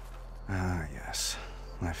Raids? Ah, yes.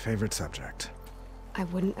 My favorite subject. I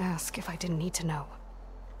wouldn't ask if I didn't need to know.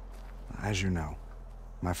 As you know,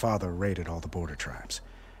 my father raided all the border tribes.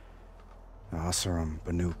 The Asurum,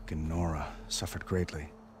 Banuk, and Nora suffered greatly,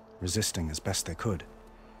 resisting as best they could.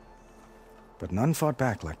 But none fought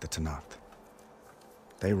back like the Tenakth.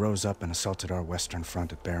 They rose up and assaulted our western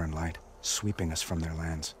front at Barren Light, sweeping us from their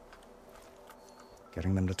lands.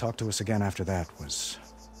 Getting them to talk to us again after that was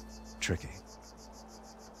tricky.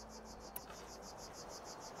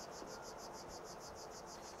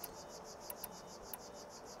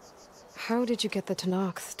 How did you get the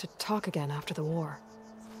Tenakth to talk again after the war?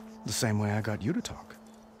 The same way I got you to talk.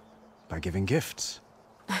 By giving gifts.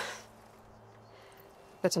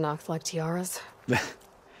 The Tenakth like tiaras?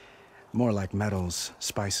 More like medals,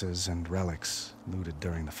 spices, and relics looted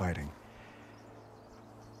during the fighting.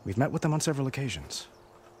 We've met with them on several occasions,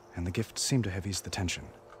 and the gifts seem to have eased the tension.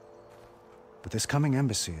 But this coming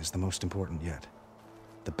embassy is the most important yet.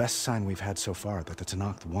 The best sign we've had so far that the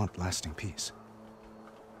Tenakth want lasting peace.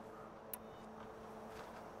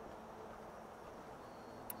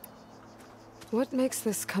 What makes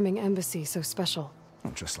this coming embassy so special?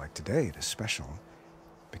 Well, just like today, it is special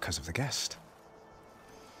because of the guest.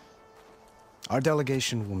 Our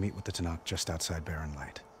delegation will meet with the Tenakth just outside Barren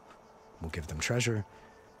Light. We'll give them treasure,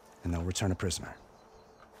 and they'll return a prisoner.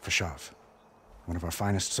 Fashav, one of our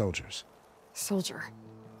finest soldiers. Soldier?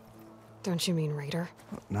 Don't you mean raider?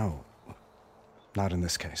 No, not in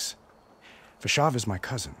this case. Fashav is my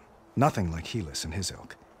cousin, nothing like Helis and his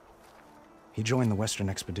ilk. He joined the Western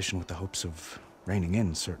expedition with the hopes of reining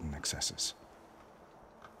in certain excesses.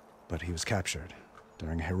 But he was captured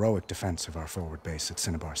during a heroic defense of our forward base at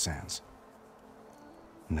Cinnabar Sands,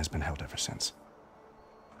 and has been held ever since.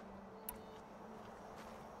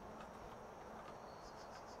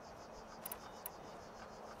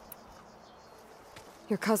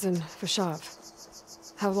 Your cousin,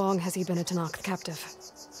 Fashav. How long has he been a Tenakth captive?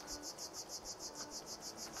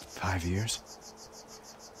 5 years.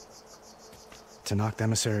 Tenakth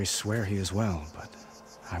emissaries swear he is well, but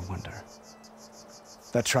I wonder.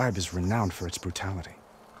 That tribe is renowned for its brutality.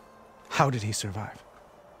 How did he survive?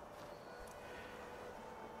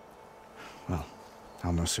 Well,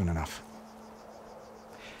 I'll know soon enough.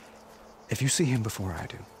 If you see him before I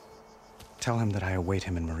do, tell him that I await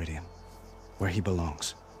him in Meridian, where he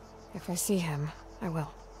belongs. If I see him, I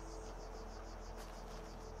will.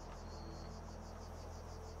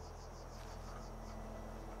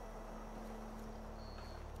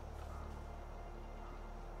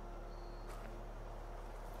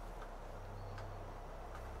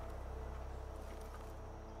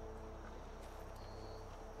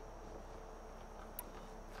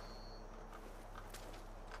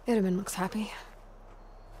 Itaman looks happy.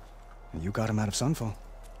 You got him out of Sunfall.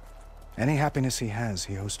 Any happiness he has,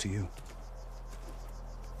 he owes to you.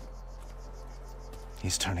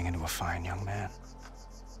 He's turning into a fine young man,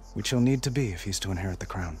 which he'll need to be if he's to inherit the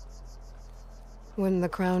crown. Wouldn't the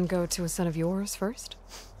crown go to a son of yours first?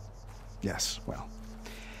 Yes, well,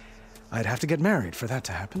 I'd have to get married for that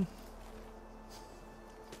to happen.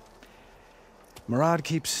 Murad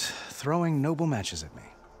keeps throwing noble matches at me.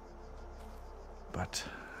 But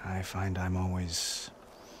I find I'm always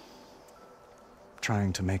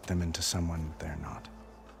trying to make them into someone they're not.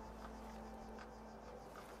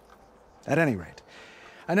 At any rate,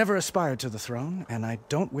 I never aspired to the throne, and I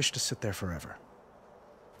don't wish to sit there forever.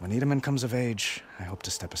 When Itaman comes of age, I hope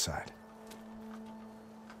to step aside.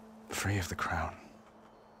 Free of the crown.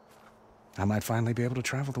 I might finally be able to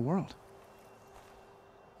travel the world.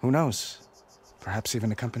 Who knows? Perhaps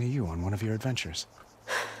even accompany you on one of your adventures.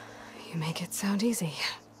 You make it sound easy.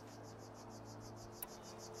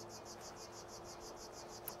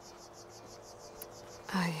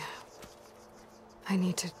 I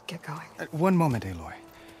need to get going. One moment, Aloy.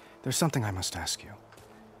 There's something I must ask you.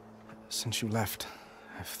 Since you left,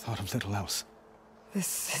 I've thought of little else.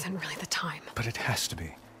 This isn't really the time. But it has to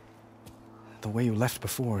be. The way you left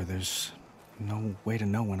before, there's no way to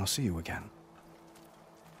know when I'll see you again.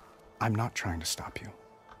 I'm not trying to stop you,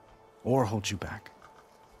 or hold you back.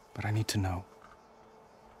 But I need to know,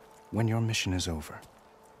 when your mission is over,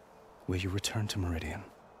 will you return to Meridian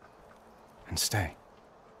and stay?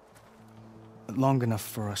 Long enough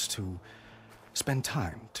for us to spend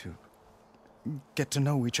time to get to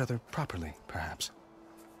know each other properly, perhaps.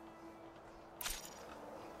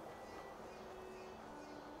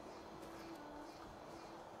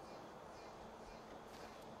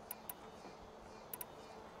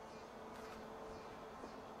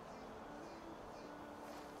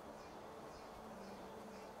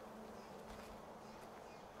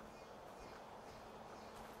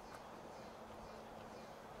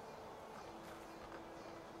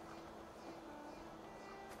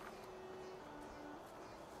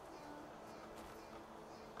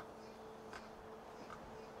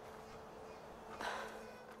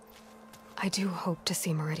 I do hope to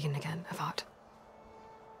see Meridian again, Avad.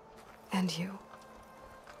 And you.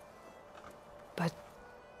 But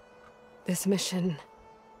this mission,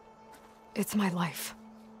 it's my life.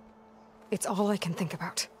 It's all I can think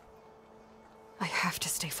about. I have to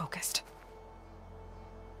stay focused.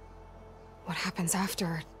 What happens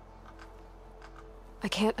after? I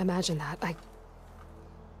can't imagine that.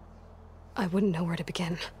 I wouldn't know where to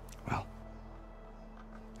begin. Well,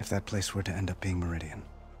 if that place were to end up being Meridian,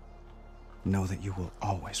 know that you will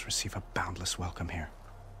always receive a boundless welcome here.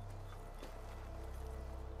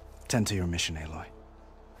 Tend to your mission, Aloy.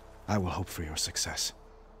 I will hope for your success,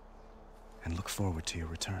 and look forward to your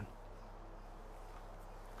return.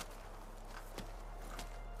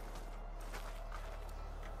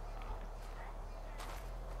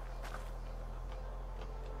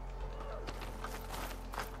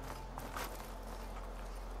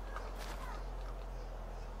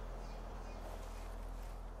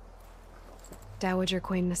 Dowager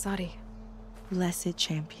Queen Nasadi. Blessed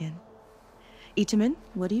champion. Itamen,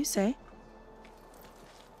 what do you say?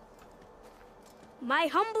 My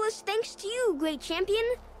humblest thanks to you, great champion,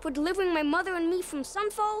 for delivering my mother and me from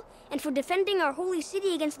Sunfall, and for defending our holy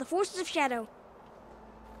city against the forces of Shadow.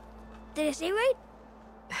 Did I say right?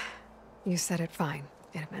 You said it fine,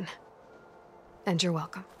 Itamen. And you're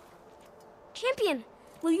welcome. Champion,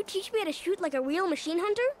 will you teach me how to shoot like a real machine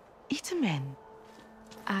hunter? Itamen.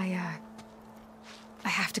 I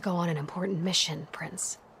have to go on an important mission,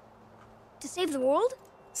 Prince. To save the world?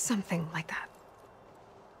 Something like that.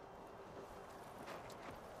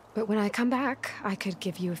 But when I come back, I could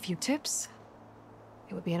give you a few tips.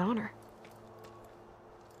 It would be an honor.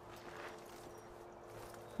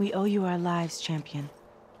 We owe you our lives, champion,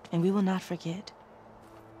 and we will not forget.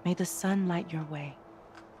 May the sun light your way.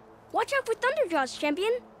 Watch out for Thunderjaws,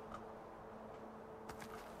 champion!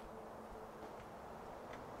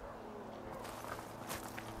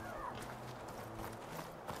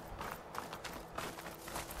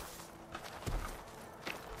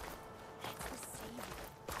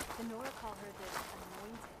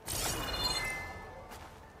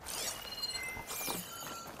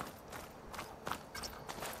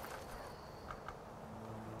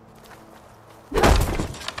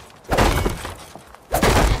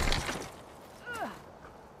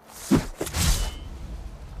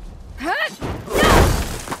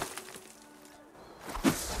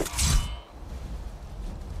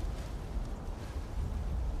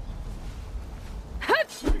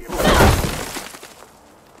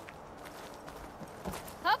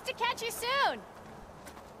 Hope to catch you soon!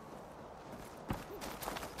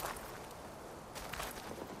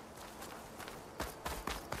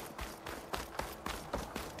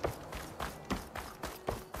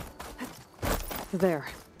 There,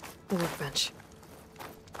 the workbench.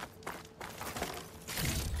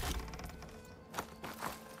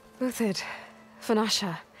 Uthid,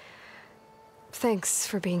 Vanasha, thanks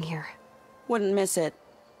for being here. Wouldn't miss it,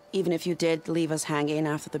 even if you did leave us hanging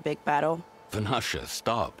after the big battle. Vanasha,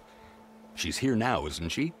 stop. She's here now, isn't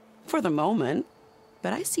she? For the moment.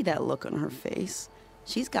 But I see that look on her face.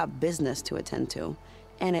 She's got business to attend to,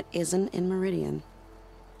 and it isn't in Meridian.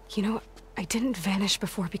 You know, I didn't vanish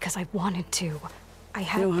before because I wanted to. I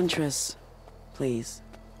had... No, Huntress. Please.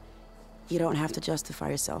 You don't have to justify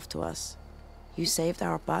yourself to us. You saved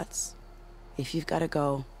our butts. If you've got to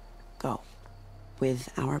go, go. With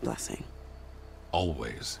our blessing.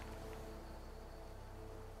 Always.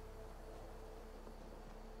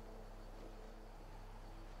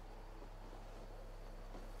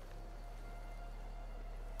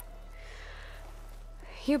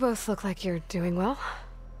 You both look like you're doing well.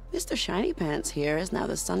 Mr. Shiny Pants here is now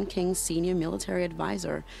the Sun King's senior military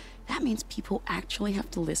advisor. That means people actually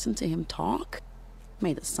have to listen to him talk?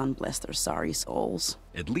 May the sun bless their sorry souls.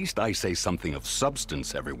 At least I say something of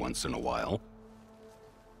substance every once in a while.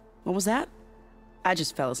 What was that? I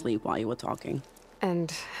just fell asleep while you were talking.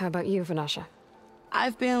 And how about you, Vanasha?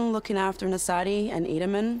 I've been looking after Nasadi and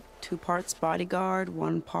Itamen. 2 parts bodyguard,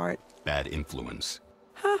 1 part... Bad influence.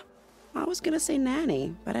 Huh. I was gonna say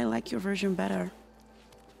nanny, but I like your version better.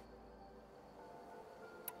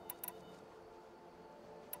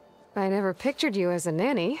 I never pictured you as a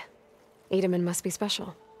nanny. Edaman must be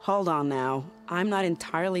special. Hold on now. I'm not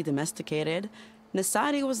entirely domesticated.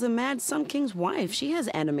 Nasadi was the Mad Sun King's wife. She has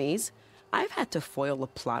enemies. I've had to foil a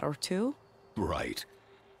plot or two. Right.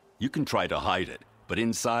 You can try to hide it, but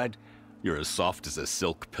inside, you're as soft as a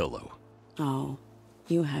silk pillow. Oh,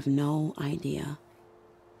 you have no idea.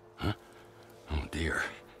 Huh? Oh dear.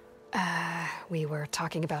 We were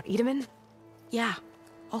talking about Edaman? Yeah.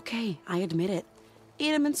 Okay, I admit it.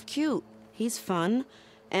 Edaman's cute. He's fun.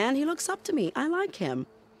 And he looks up to me. I like him.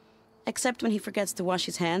 Except when he forgets to wash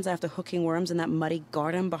his hands after hooking worms in that muddy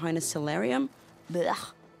garden behind a solarium.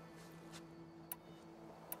 Blech.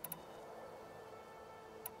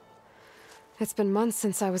 It's been months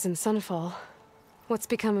since I was in Sunfall. What's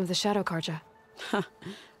become of the Shadow Karja?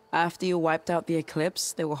 After you wiped out the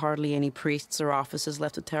eclipse, there were hardly any priests or officers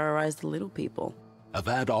left to terrorize the little people.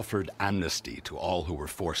 Avad offered amnesty to all who were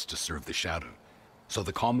forced to serve the Shadow. So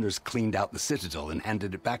the commoners cleaned out the citadel and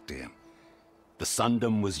handed it back to him. The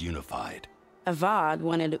Sundom was unified. Avad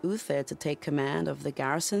wanted Uther to take command of the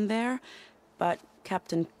garrison there, but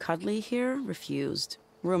Captain Cudley here refused.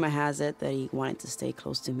 Rumor has it that he wanted to stay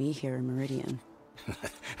close to me here in Meridian.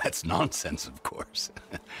 That's nonsense, of course.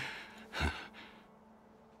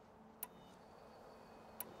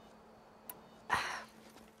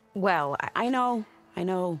 Well, I know.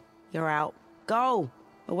 You're out. Go!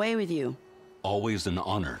 Away with you. Always an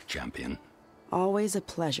honor, champion. Always a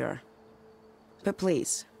pleasure. But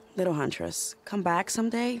please, little huntress, come back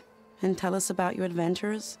someday and tell us about your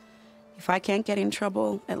adventures. If I can't get in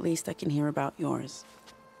trouble, at least I can hear about yours.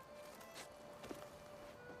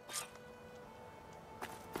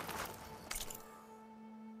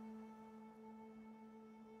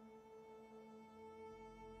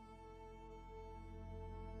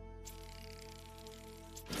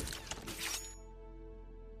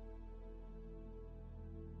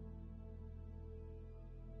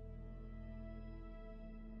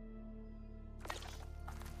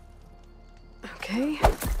 Okay,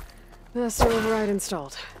 master override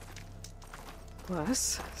installed.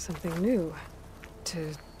 Plus, something new.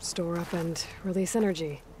 To store up and release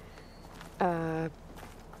energy.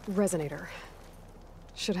 Resonator.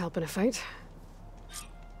 Should help in a fight.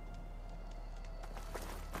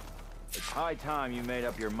 It's high time you made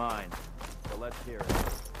up your mind. So let's hear it.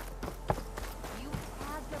 You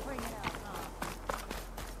had to bring it up,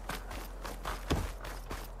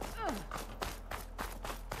 huh?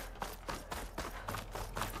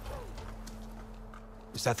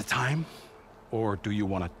 Is that the time? Or do you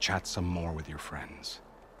want to chat some more with your friends?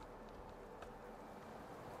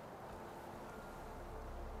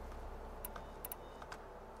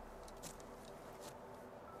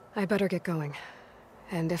 I better get going.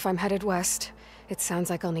 And if I'm headed west, it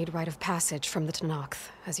sounds like I'll need rite of passage from the Tenakth,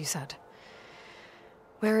 as you said.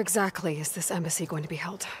 Where exactly is this embassy going to be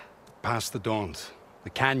held? Past the Daunt,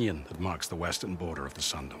 the canyon that marks the western border of the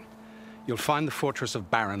Sundom. You'll find the fortress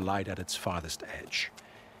of Barren Light at its farthest edge.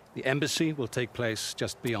 The embassy will take place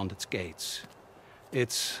just beyond its gates.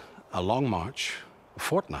 It's a long march, a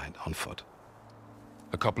fortnight on foot.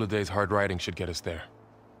 A couple of days hard riding should get us there.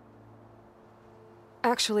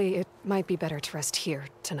 Actually, it might be better to rest here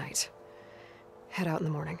tonight. Head out in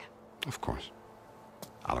the morning. Of course.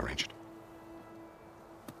 I'll arrange it.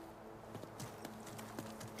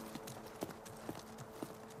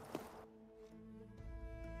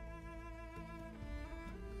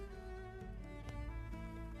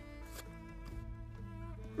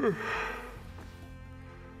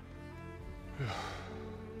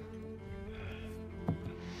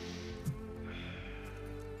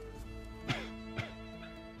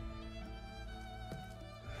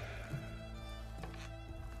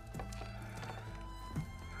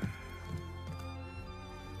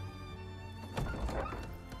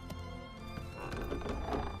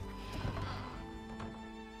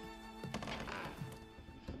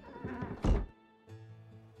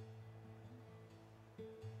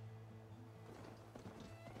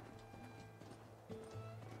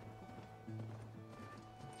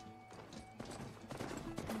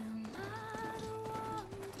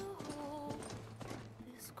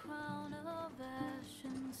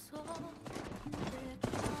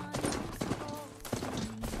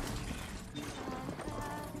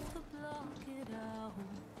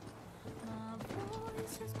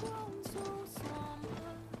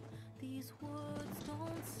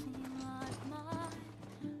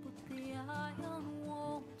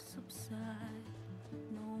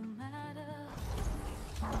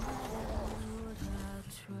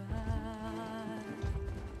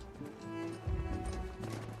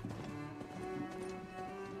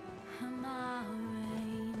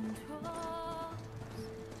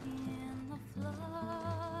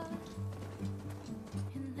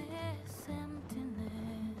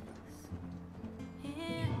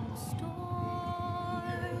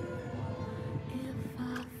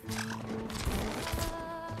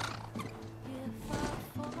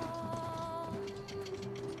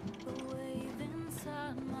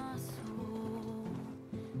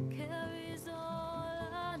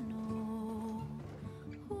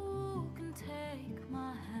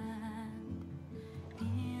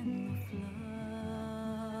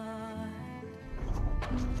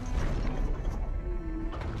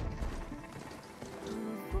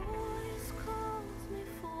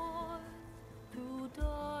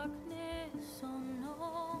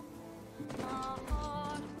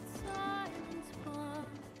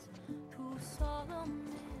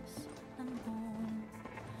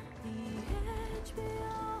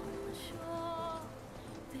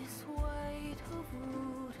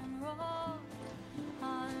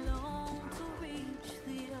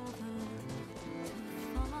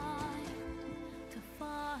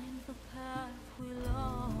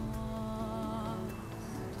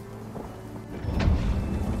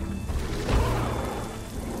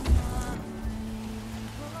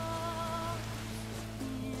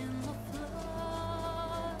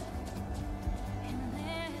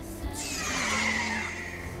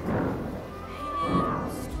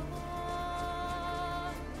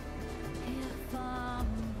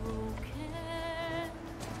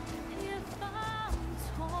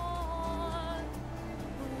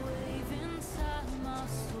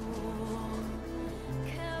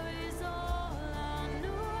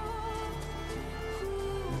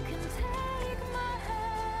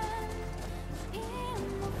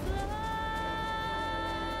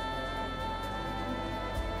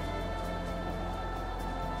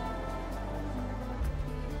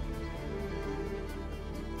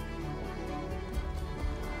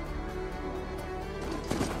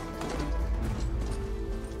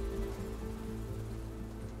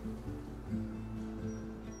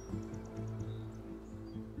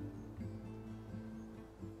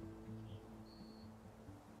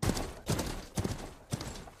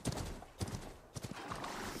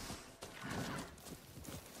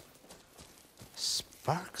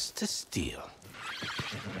 sparks to steel.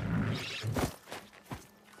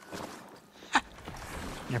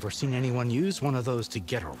 Never seen anyone use one of those to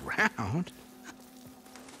get around.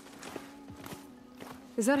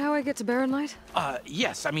 Is that how I get to Barren Light?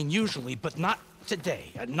 Yes, I mean usually, but not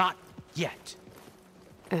today. Not yet.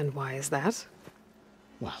 And why is that?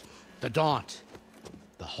 Well, the Daunt.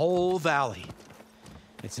 The whole valley.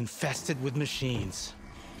 It's infested with machines.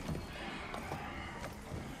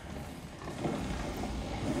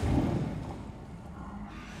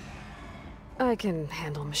 I can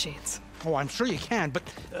handle machines. Oh, I'm sure you can, but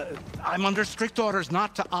I'm under strict orders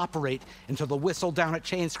not to operate until the whistle down at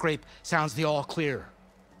Chain Scrape sounds the all clear.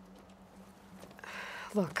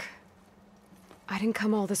 Look, I didn't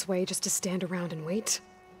come all this way just to stand around and wait.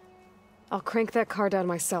 I'll crank that car down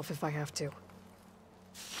myself if I have to.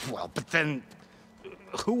 Well, but then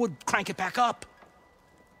who would crank it back up?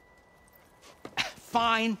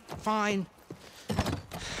 Fine, fine.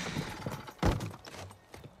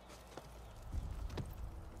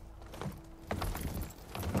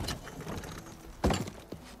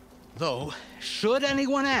 Though, should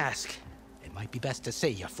anyone ask, it might be best to say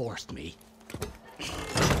you forced me.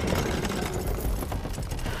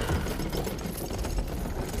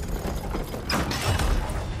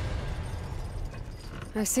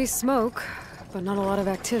 I see smoke, but not a lot of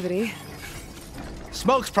activity.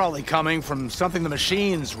 Smoke's probably coming from something the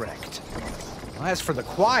machines wrecked. As for the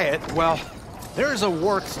quiet, well, there's a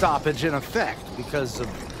work stoppage in effect because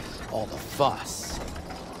of all the fuss.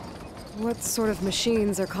 What sort of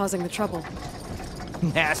machines are causing the trouble?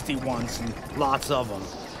 Nasty ones, and lots of them.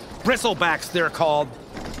 Bristlebacks, they're called.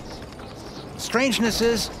 Strangeness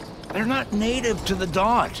is, they're not native to the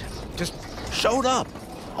Daunt. Just showed up,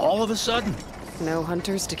 all of a sudden. No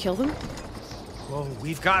hunters to kill them? Well,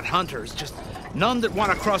 we've got hunters, just none that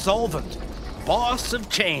want to cross Ulvund. Boss of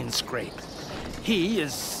Chain Scrape. He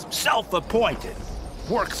is self-appointed.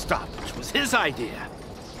 Work stoppage was his idea.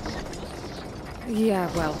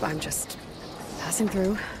 Yeah, well, I'm just passing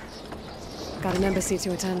through. Got an embassy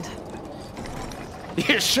to attend.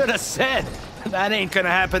 You should have said. That ain't gonna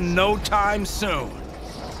happen no time soon.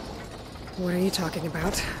 What are you talking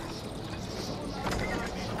about?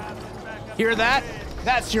 Hear that?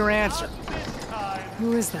 That's your answer.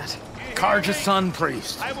 Who is that? Karja Sun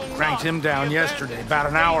Priest. Cranked him down yesterday, about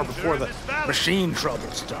an hour before the machine trouble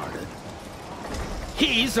started.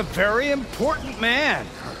 He's a very important man,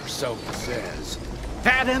 or so he says.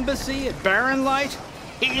 That embassy at Barren Light,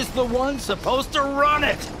 he's the one supposed to run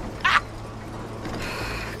it. Ah!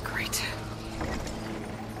 Great.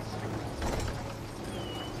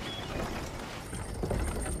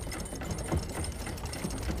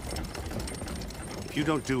 If you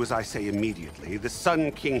don't do as I say immediately, the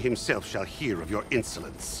Sun King himself shall hear of your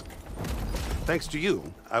insolence. Thanks to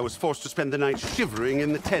you, I was forced to spend the night shivering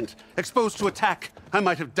in the tent. Exposed to attack, I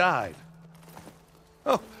might have died.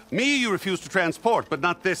 Oh, me you refuse to transport, but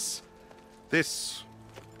not this...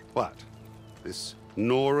 what? This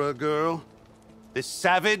Nora girl? This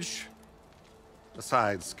savage?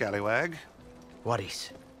 Besides, scallywag.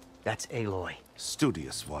 Wadis. That's Aloy.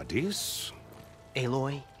 Studious Wadis.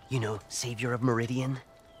 Aloy, you know, savior of Meridian.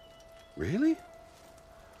 Really?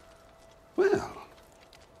 Well,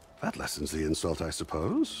 that lessens the insult, I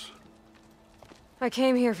suppose. I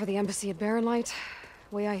came here for the embassy at Barren Light.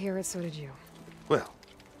 Way I hear it, so did you. Well,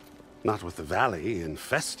 not with the valley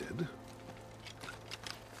infested.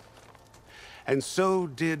 And so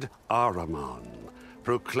did Ahriman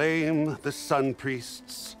proclaim the Sun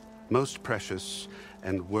Priests most precious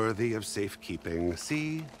and worthy of safekeeping.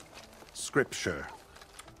 See? Scripture.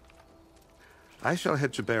 I shall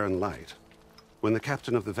head to Barren Light when the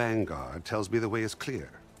captain of the Vanguard tells me the way is clear,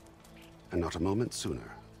 and not a moment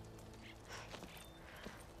sooner.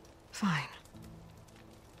 Fine.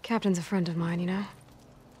 Captain's a friend of mine, you know?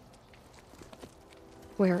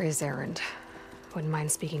 Where is Erend? Wouldn't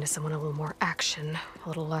mind speaking to someone a little more action, a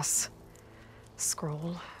little less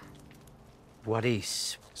scroll.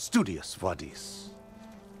 Wadis. Studious Wadis.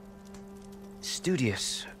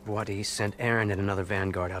 Studious Wadis sent Aaron and another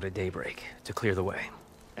Vanguard out at daybreak to clear the way.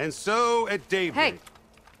 And so at daybreak... Hey!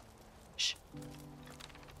 Shh.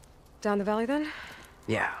 Down the valley, then?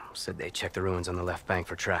 Yeah, said they checked the ruins on the left bank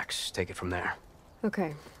for tracks. Take it from there.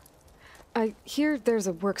 Okay. I hear there's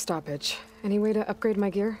a work stoppage. Any way to upgrade my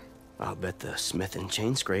gear? I'll bet the smith in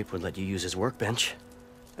Chain Scrape would let you use his workbench.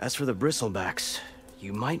 As for the bristlebacks,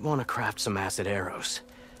 you might want to craft some acid arrows.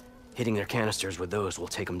 Hitting their canisters with those will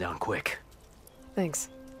take them down quick. Thanks.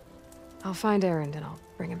 I'll find Erend and I'll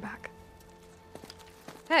bring him back.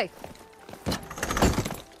 Hey!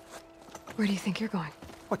 Where do you think you're going?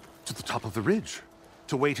 What, to the top of the ridge?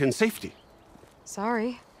 To wait in safety.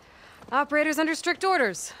 Sorry. Operator's under strict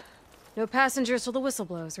orders. No passengers till the whistle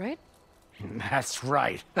blows, right? That's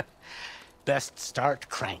right. Best start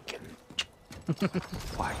cranking.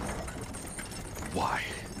 Why? Why?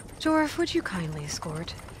 Jorf, would you kindly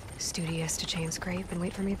escort Studious to Chain Scrape and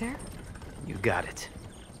wait for me there? You got it.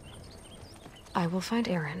 I will find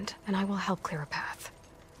Erend, and I will help clear a path.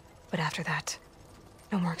 But after that,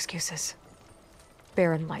 no more excuses.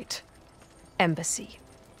 Barren Light. Embassy.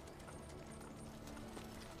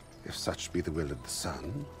 If such be the will of the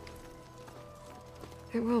sun.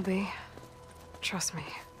 It will be. Trust me.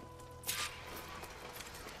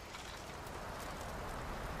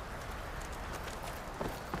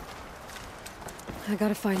 I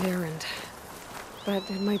gotta find Erend. But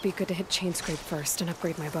it might be good to hit Chain Scrape first and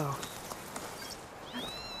upgrade my bow.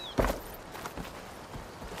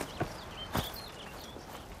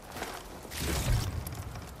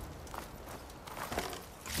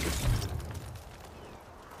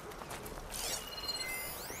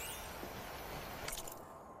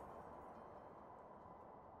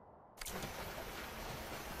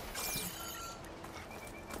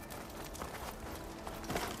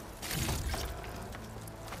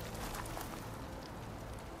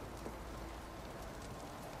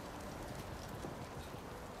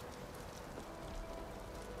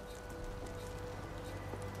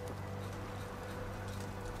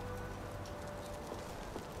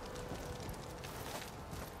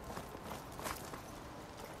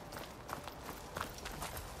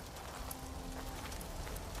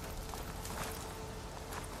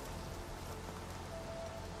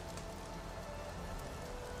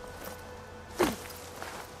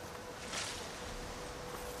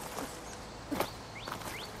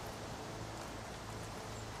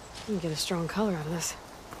 You can get a strong color out of this.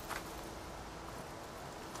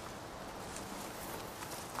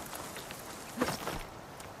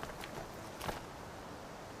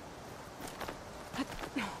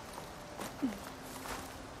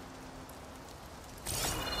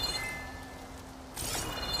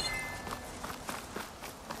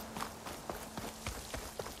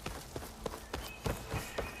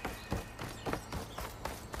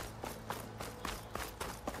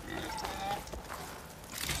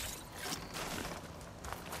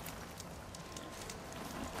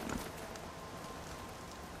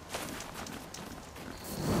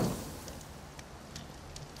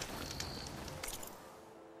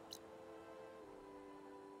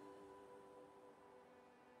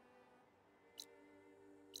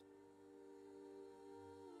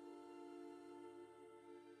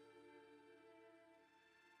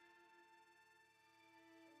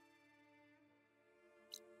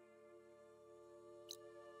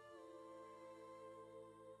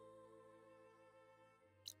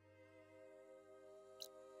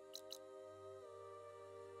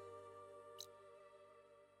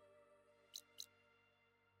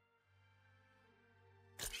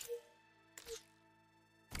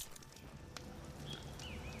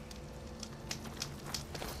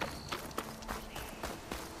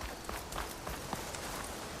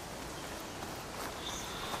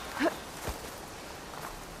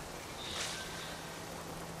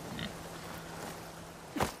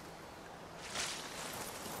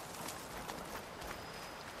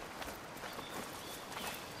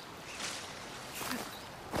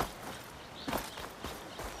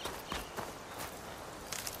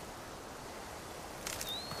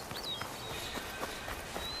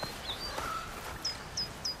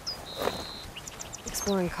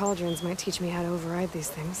 Exploring cauldrons might teach me how to override these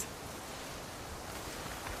things.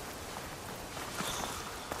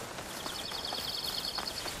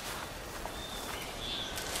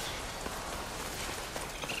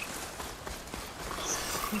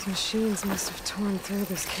 These machines must have torn through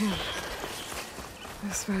this camp.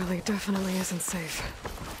 This valley definitely isn't safe.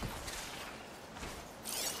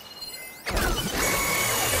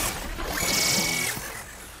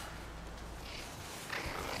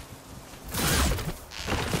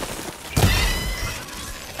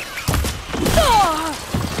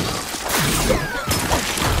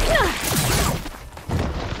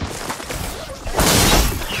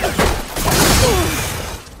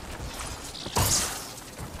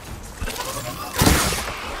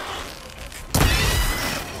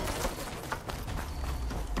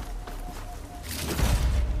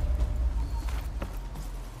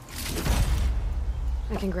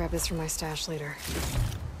 I can grab this from my stash later.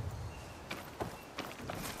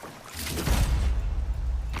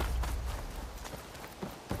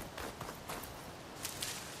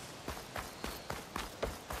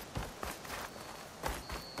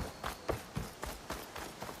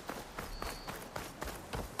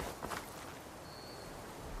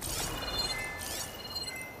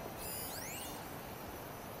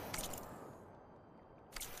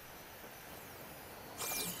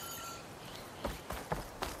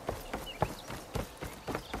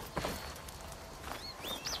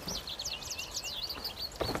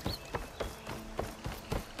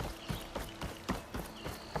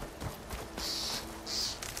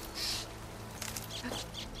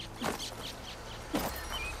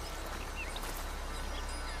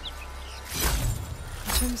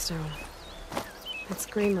 gemstone. It's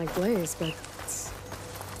green like blaze, but it's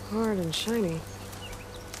hard and shiny.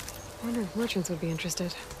 I wonder if merchants would be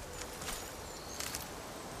interested.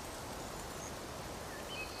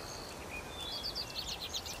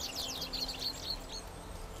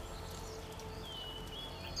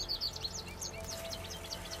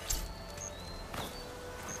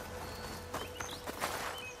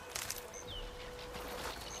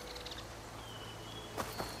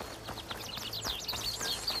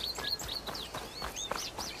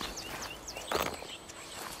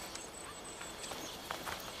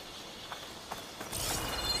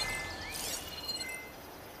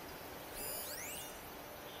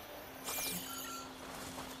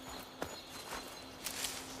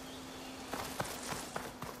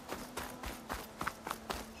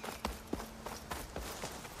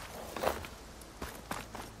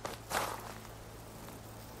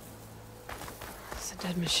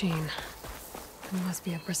 Dead machine. It must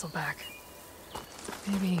be a bristleback.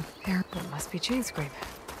 Maybe it must be chain scrape.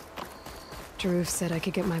 Jaruf said I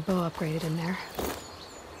could get my bow upgraded in there.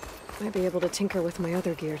 Might be able to tinker with my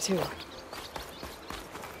other gear too.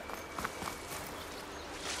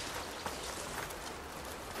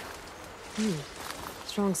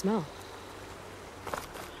 Strong smell.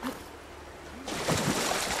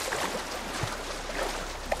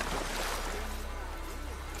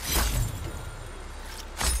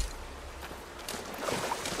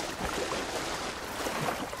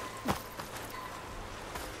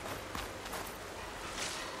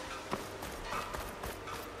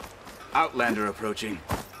 Outlander approaching.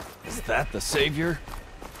 Is that the Savior?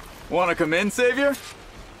 Wanna come in, Savior?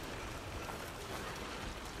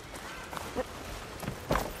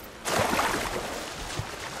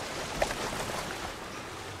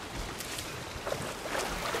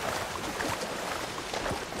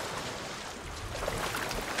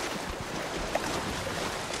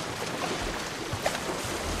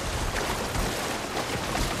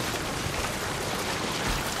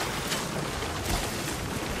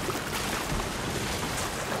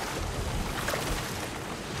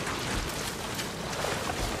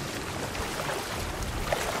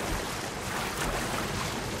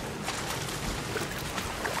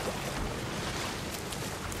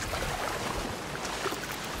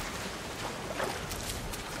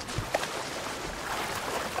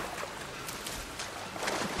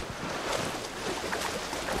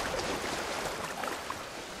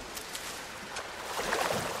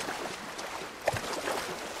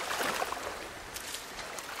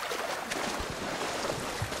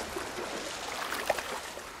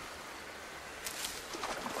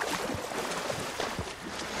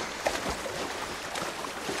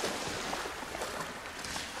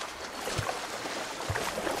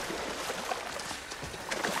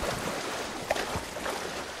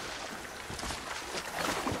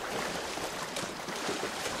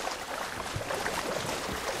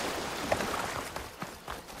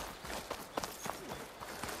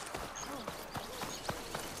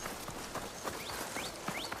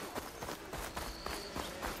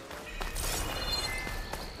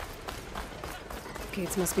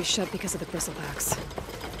 Gates must be shut because of the bristlebacks.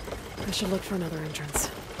 I should look for another entrance.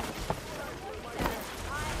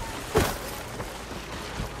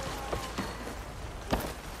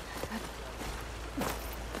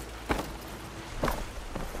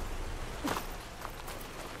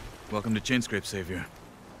 Welcome to Chainscrape, Savior.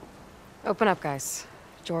 Open up, guys.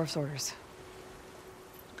 Jorv's orders.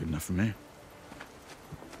 Good enough for me.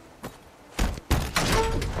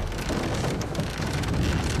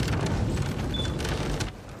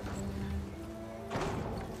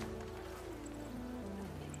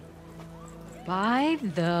 By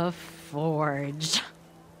the Forge.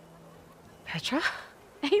 Petra?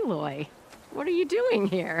 Aloy, what are you doing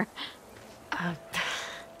here?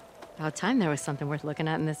 About time there was something worth looking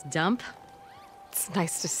at in this dump. It's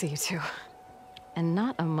nice to see you too. And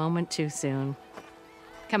not a moment too soon.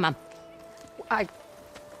 Come on.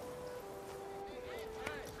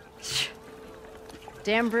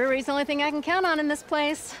 Damn brewery's the only thing I can count on in this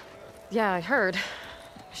place. Yeah, I heard.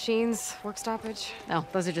 Machines, work stoppage. Oh,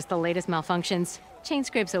 those are just the latest malfunctions.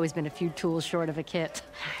 Chainscrape's always been a few tools short of a kit.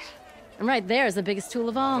 And right there is the biggest tool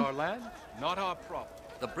of all. Not our land, not our problem.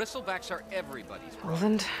 The bristlebacks are everybody's problem.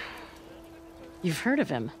 Roland? You've heard of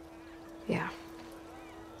him. Yeah.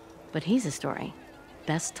 But he's a story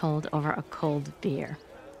best told over a cold beer.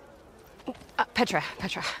 Petra.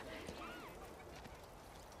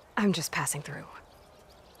 I'm just passing through.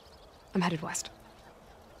 I'm headed west.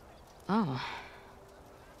 Oh.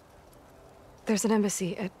 There's an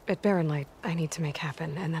embassy at Barrenlight I need to make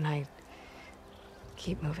happen, and then I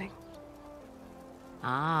keep moving.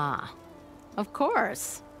 Ah. Of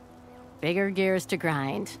course. Bigger gears to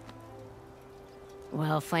grind.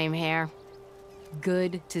 Well, Flamehair,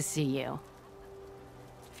 good to see you.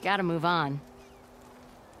 You've got to move on.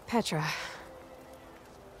 Petra.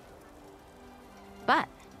 But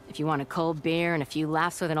if you want a cold beer and a few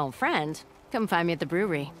laughs with an old friend, come find me at the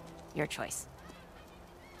brewery. Your choice.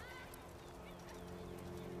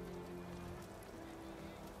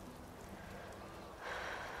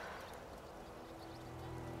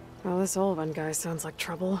 Well, this old one guy sounds like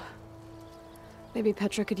trouble. Maybe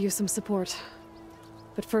Petra could use some support.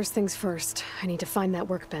 But first things first, I need to find that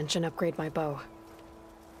workbench and upgrade my bow.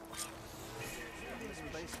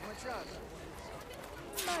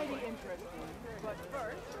 Mighty interesting, but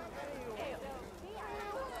first,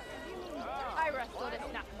 I wrestled a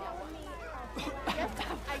snap ball. Yes,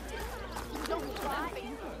 I did. Don't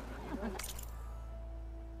lie.